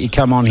going to let you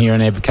come on here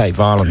and advocate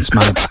violence,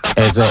 mate.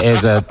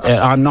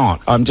 I'm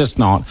not. I'm just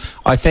not.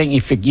 I thank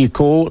you for your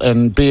call,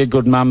 and be a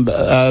good mum,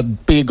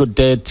 be a good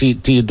dad to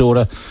your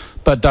daughter,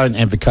 but don't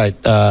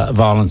advocate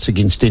violence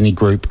against any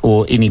group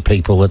or any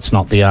people. It's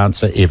not the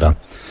answer ever.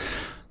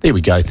 There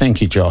we go.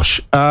 Thank you, Josh.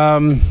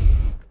 I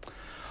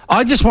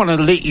just want to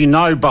let you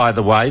know, by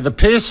the way, the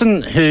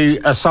person who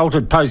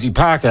assaulted Posie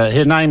Parker,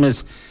 her name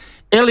is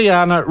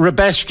Eliana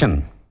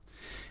Rabashkin.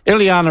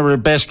 Eliana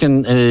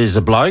Rabashkin is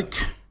a bloke.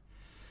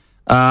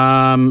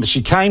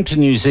 She came to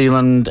New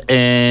Zealand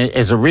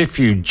as a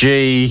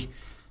refugee.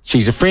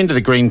 She's a friend of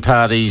the Green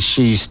Party.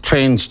 She's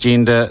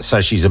transgender,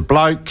 so she's a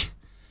bloke.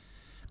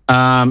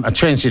 A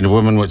transgender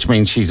woman, which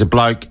means she's a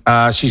bloke.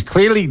 She's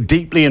clearly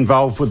deeply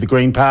involved with the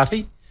Green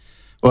Party,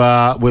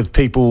 with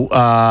people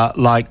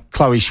like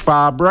Chloe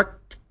Schwarbrick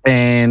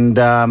and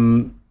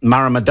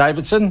Marama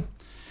Davidson.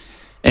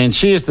 And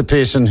she is the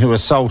person who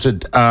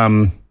assaulted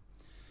the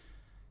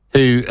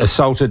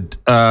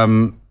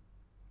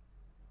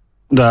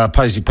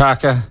Posie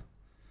Parker.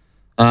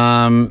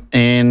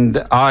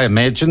 And I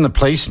imagine the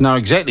police know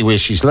exactly where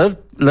she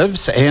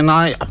lives, and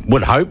I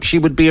would hope she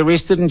would be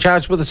arrested and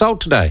charged with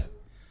assault today.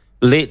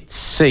 Let's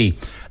see.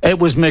 It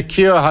was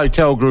Mercure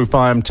Hotel Group,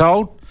 I am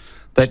told,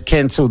 that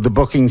cancelled the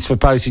bookings for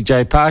Posie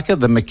J. Parker,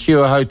 the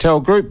Mercure Hotel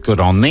Group. Good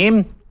on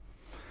them.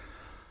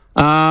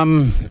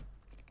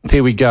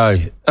 There we go.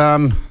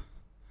 And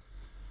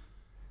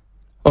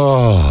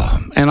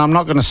I'm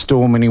not going to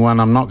storm anyone.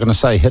 I'm not going to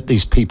say hit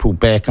these people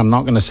back. I'm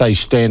not going to say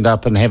stand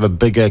up and have a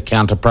bigger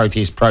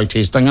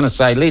counter-protest. I'm going to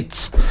say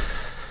let's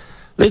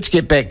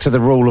get back to the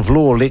rule of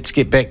law. Let's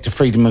get back to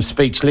freedom of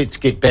speech. Let's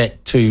get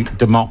back to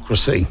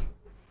democracy.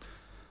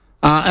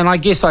 And I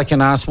guess I can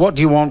ask, what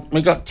do you want?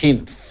 We've got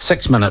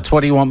 6 minutes.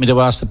 What do you want me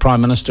to ask the Prime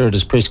Minister at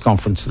his press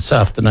conference this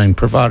afternoon,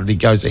 provided he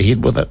goes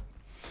ahead with it?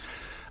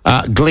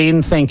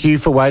 Glenn, thank you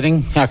for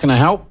waiting. How can I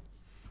help?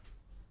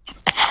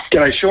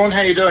 G'day, Sean.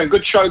 How you doing?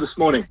 Good show this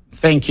morning.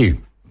 Thank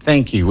you.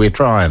 We're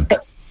trying.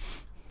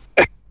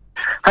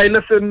 Hey,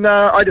 listen,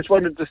 I just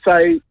wanted to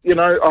say,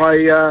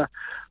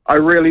 I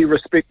really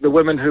respect the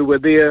women who were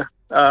there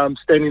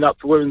standing up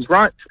for women's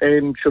rights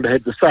and should have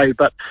had to say.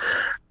 But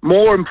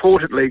more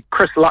importantly,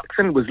 Chris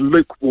Luxon was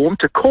lukewarm.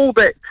 To call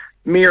that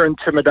mere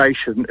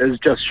intimidation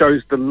just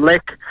shows the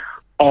lack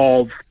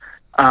of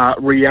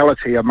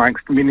reality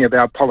amongst many of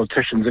our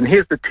politicians. And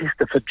here's the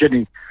tester for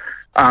Ginny,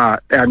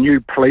 our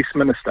new police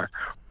minister.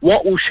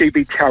 What will she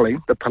be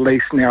telling the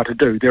police now to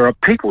do? There are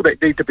people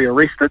that need to be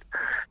arrested,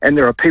 and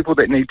there are people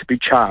that need to be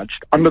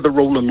charged under the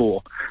rule of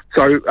law.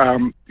 So,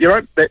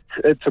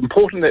 it's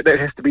important that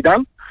has to be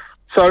done.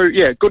 So,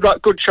 yeah, good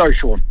show,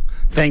 Sean.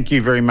 Thank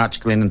you very much,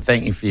 Glenn, and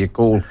thank you for your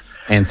call,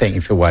 and thank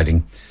you for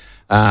waiting.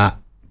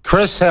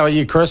 Chris, how are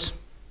you, Chris?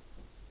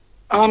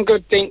 I'm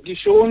good, thank you,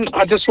 Sean.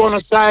 I just want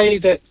to say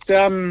that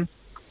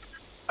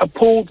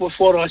appalled with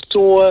what I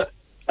saw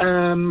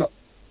on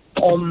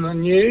the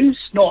news,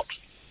 not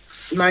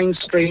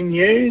mainstream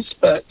news,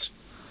 but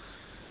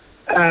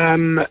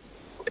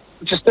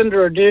Jacinda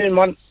Ardern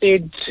once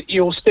said,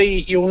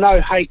 "You'll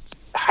know hate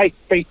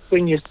speech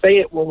when you see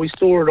it." Well, we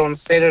saw it on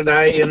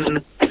Saturday,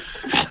 and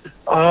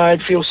I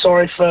feel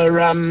sorry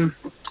for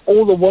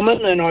all the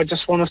women, and I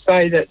just want to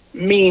say that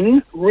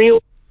men,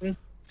 real men,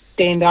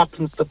 stand up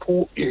and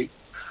support you,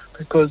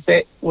 because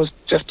that was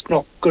just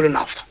not good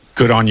enough.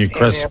 Good on you,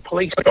 Chris. And our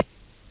police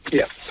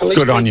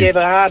Good on you. have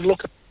a hard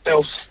look at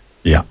themselves.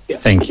 Yeah,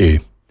 thank you.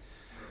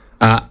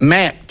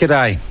 Matt,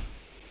 g'day.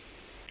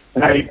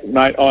 Hey,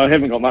 mate, I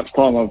haven't got much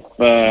time,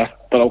 but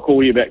I'll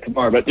call you back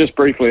tomorrow. But just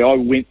briefly, I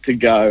went to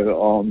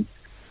go on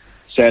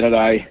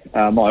Saturday.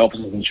 My office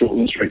is in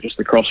Shortland Street, just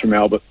across from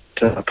Albert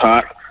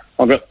Park.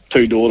 I've got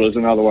 2 daughters,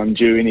 another one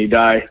due any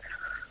day.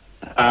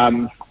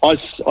 I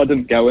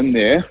didn't go in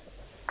there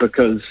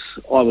because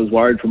I was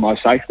worried for my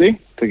safety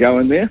to go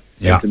in there.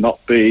 Yeah. And to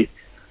not be...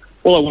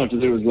 All I wanted to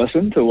do was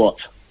listen to what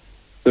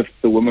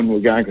the women were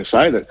going to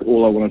say. That's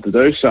all I wanted to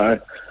do. So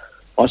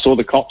I saw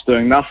the cops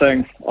doing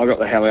nothing. I got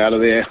the hell out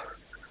of there,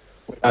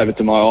 went over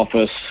to my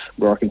office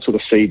where I can sort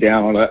of see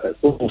down on it. It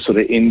all sort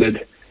of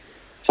ended.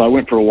 So I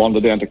went for a wander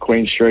down to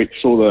Queen Street,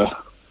 saw the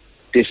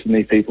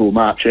Destiny people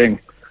marching,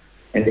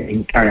 and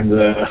then came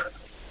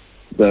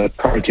the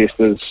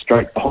protesters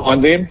straight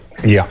behind them.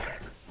 Yeah.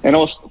 And I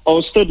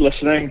was stood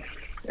listening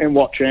and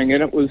watching,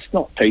 and it was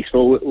not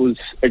peaceful. It was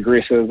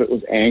aggressive. It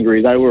was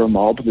angry. They were a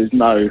mob. There's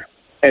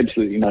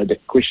absolutely no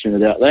question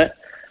about that.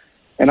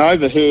 And I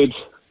overheard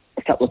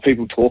a couple of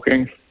people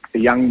talking, a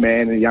young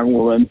man, a young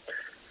woman,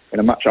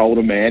 and a much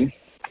older man,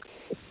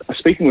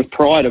 speaking with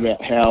pride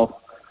about how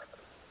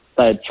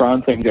they had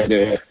thrown things at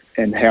her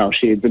and how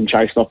she had been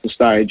chased off the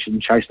stage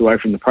and chased away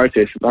from the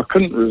protest. I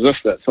couldn't resist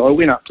it, so I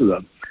went up to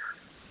them.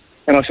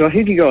 And I said, I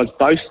heard you guys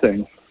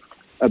boasting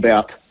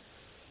about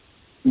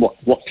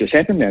what's just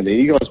happened down there.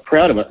 You guys are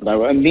proud of it. They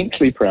were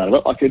immensely proud of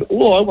it. I said,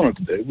 all I wanted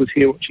to do was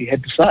hear what she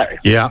had to say.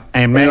 Yeah,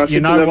 and Matt, you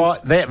know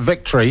what? That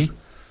victory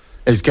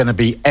is going to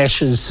be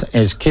ashes,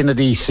 as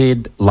Kennedy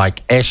said,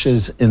 like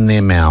ashes in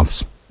their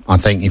mouths. I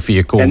thank you for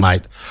your call,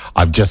 mate.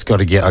 I've got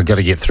to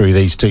get through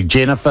these 2.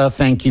 Jennifer,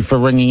 thank you for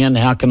ringing in.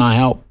 How can I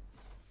help?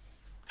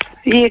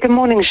 Yeah, good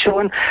morning,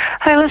 Sean.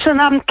 Hey, listen,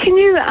 can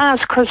you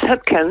ask Chris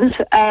Hipkins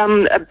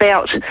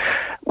about,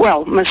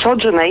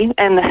 misogyny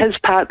and his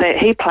part that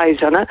he plays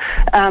in it?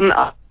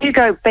 You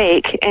go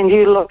back and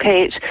you look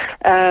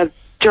at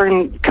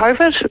during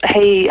COVID,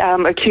 he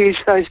accused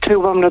those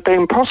 2 women of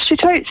being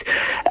prostitutes.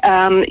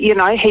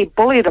 He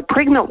bullied a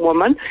pregnant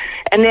woman,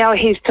 and now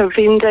he's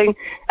defending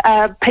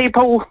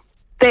people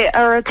that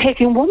are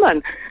attacking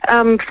women.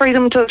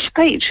 Freedom of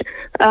speech.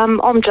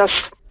 I'm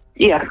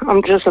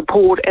just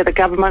appalled at the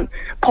government,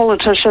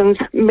 politicians,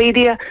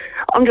 media.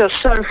 I'm just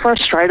so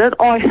frustrated.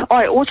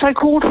 I also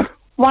called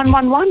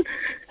 111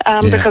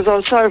 because I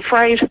was so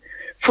afraid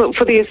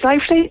for their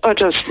safety. I'm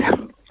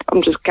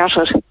just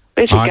gutted.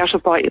 Actually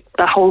gutted by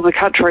the whole of the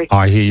country.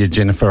 I hear you,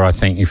 Jennifer. I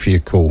thank you for your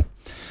call.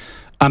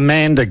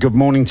 Amanda, good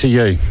morning to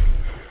you.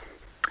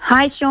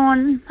 Hi,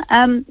 Sean.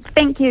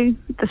 Thank you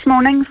this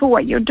morning for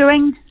what you're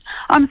doing.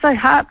 I'm so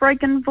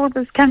heartbroken for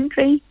this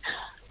country.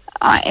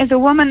 As a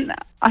woman,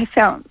 I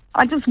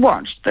just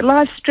watched the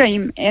live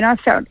stream and I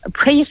felt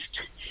oppressed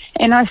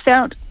and I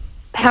felt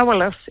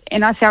powerless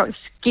and I felt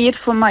scared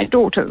for my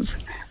daughter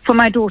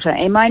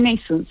and my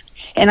nieces.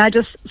 And I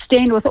just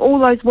stand with all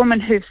those women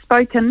who've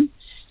spoken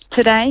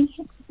today.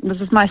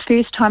 This is my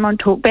first time on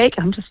Talkback.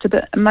 I'm just a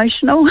bit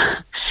emotional.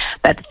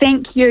 But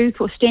thank you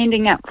for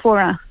standing up for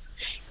us.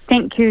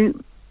 Thank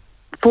you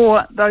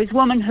for those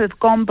women who've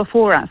gone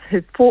before us,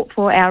 who've fought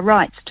for our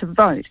rights to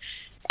vote,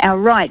 our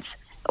rights,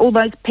 all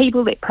those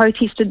people that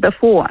protested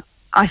before.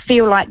 I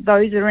feel like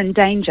those are in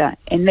danger,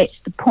 and that's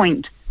the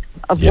point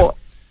of what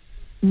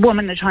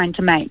women are trying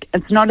to make.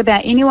 It's not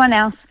about anyone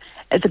else.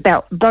 It's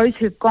about those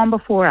who've gone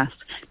before us,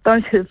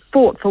 those who've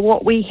fought for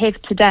what we have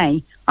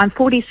today. I'm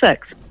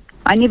 46.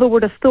 I never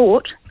would have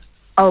thought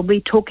I'll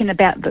be talking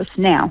about this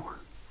now.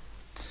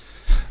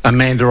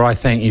 Amanda, I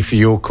thank you for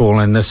your call,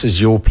 and this is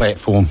your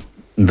platform.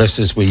 This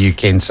is where you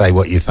can say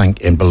what you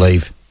think and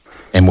believe,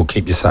 and we'll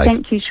keep you safe.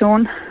 Thank you,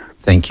 Sean.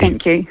 Thank you.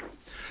 Thank you.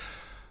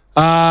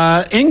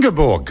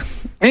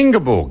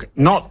 Ingeborg,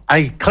 not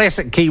a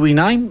classic Kiwi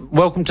name.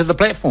 Welcome to the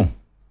platform.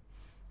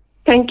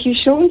 Thank you,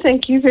 Sean.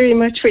 Thank you very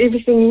much for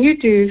everything you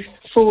do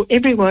for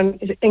everyone,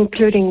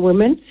 including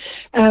women.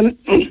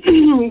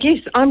 Yes,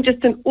 I'm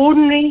just an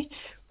ordinary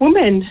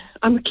woman.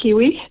 I'm a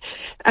Kiwi,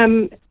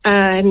 and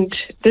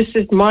this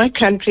is my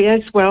country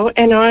as well.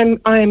 And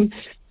I'm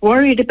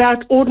worried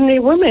about ordinary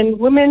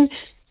women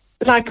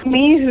like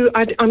me, who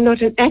I'm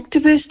not an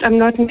activist. I'm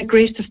not an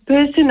aggressive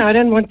person. I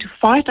don't want to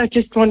fight. I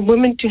just want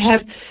women to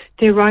have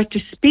their right to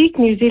speak.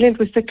 New Zealand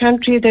was the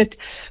country that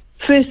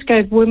first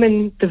gave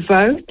women the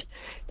vote.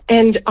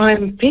 And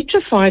I'm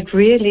petrified,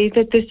 really,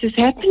 that this is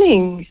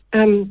happening.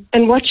 And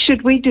what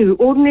should we do?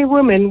 Ordinary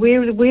women,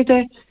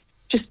 we're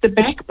just the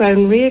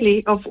backbone,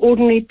 really, of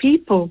ordinary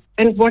people.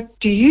 And what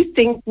do you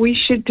think we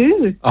should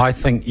do? I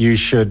think you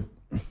should,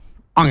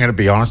 I'm going to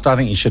be honest, I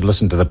think you should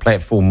listen to the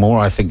platform more.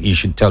 I think you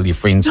should tell your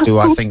friends to.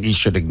 I think you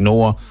should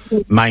ignore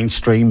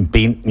mainstream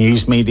bent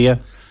news media.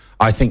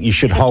 I think you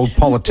should hold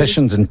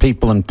politicians and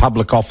people in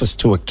public office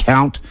to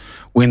account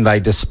when they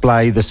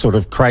display the sort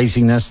of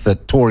craziness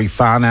that Tory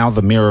Whanau,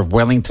 the Mayor of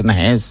Wellington,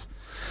 has.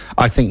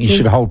 I think you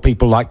should hold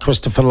people like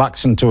Christopher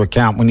Luxon to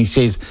account when he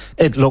says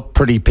it looked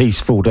pretty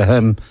peaceful to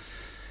him.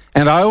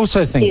 And I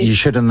also think you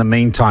should, in the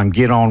meantime,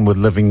 get on with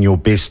living your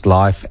best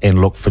life and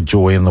look for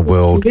joy in the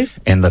world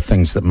and the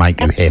things that make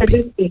you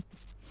happy.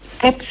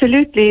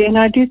 Absolutely. And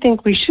I do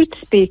think we should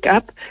speak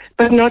up,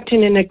 but not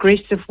in an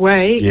aggressive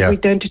way. Yeah. We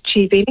don't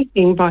achieve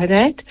anything by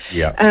that.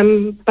 Yeah.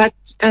 But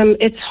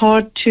it's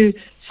hard to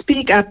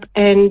speak up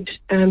and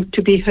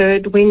to be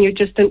heard when you're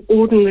just an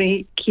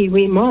ordinary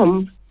Kiwi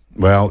mom.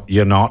 Well,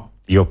 you're not.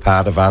 You're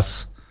part of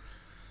us.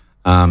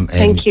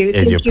 Thank you. And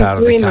Thank you're you part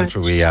of the very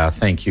country much. we are.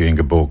 Thank you,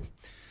 Ingeborg.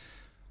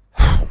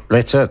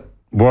 That's it.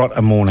 What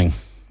a morning.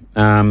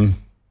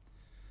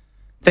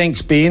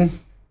 Thanks, Ben.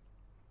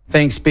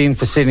 Thanks, Ben,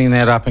 for setting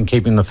that up and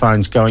keeping the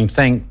phones going.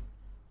 Thank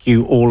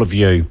you, all of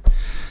you.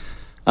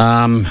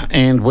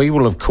 And we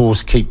will, of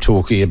course, keep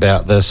talking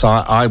about this.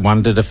 I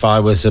wondered if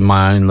I was in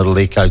my own little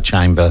echo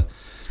chamber,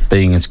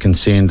 being as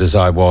concerned as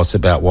I was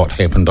about what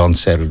happened on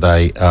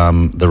Saturday,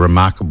 the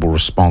remarkable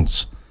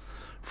response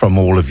from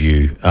all of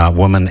you,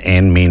 women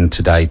and men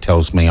today,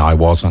 tells me I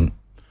wasn't.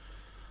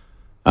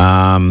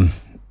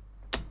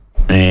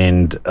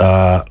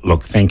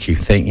 Look, thank you.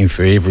 Thank you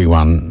for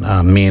everyone,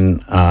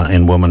 men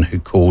and women who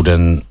called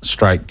in,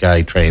 straight,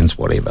 gay, trans,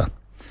 whatever.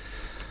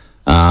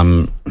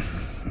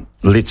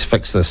 Let's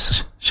fix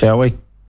this, shall we?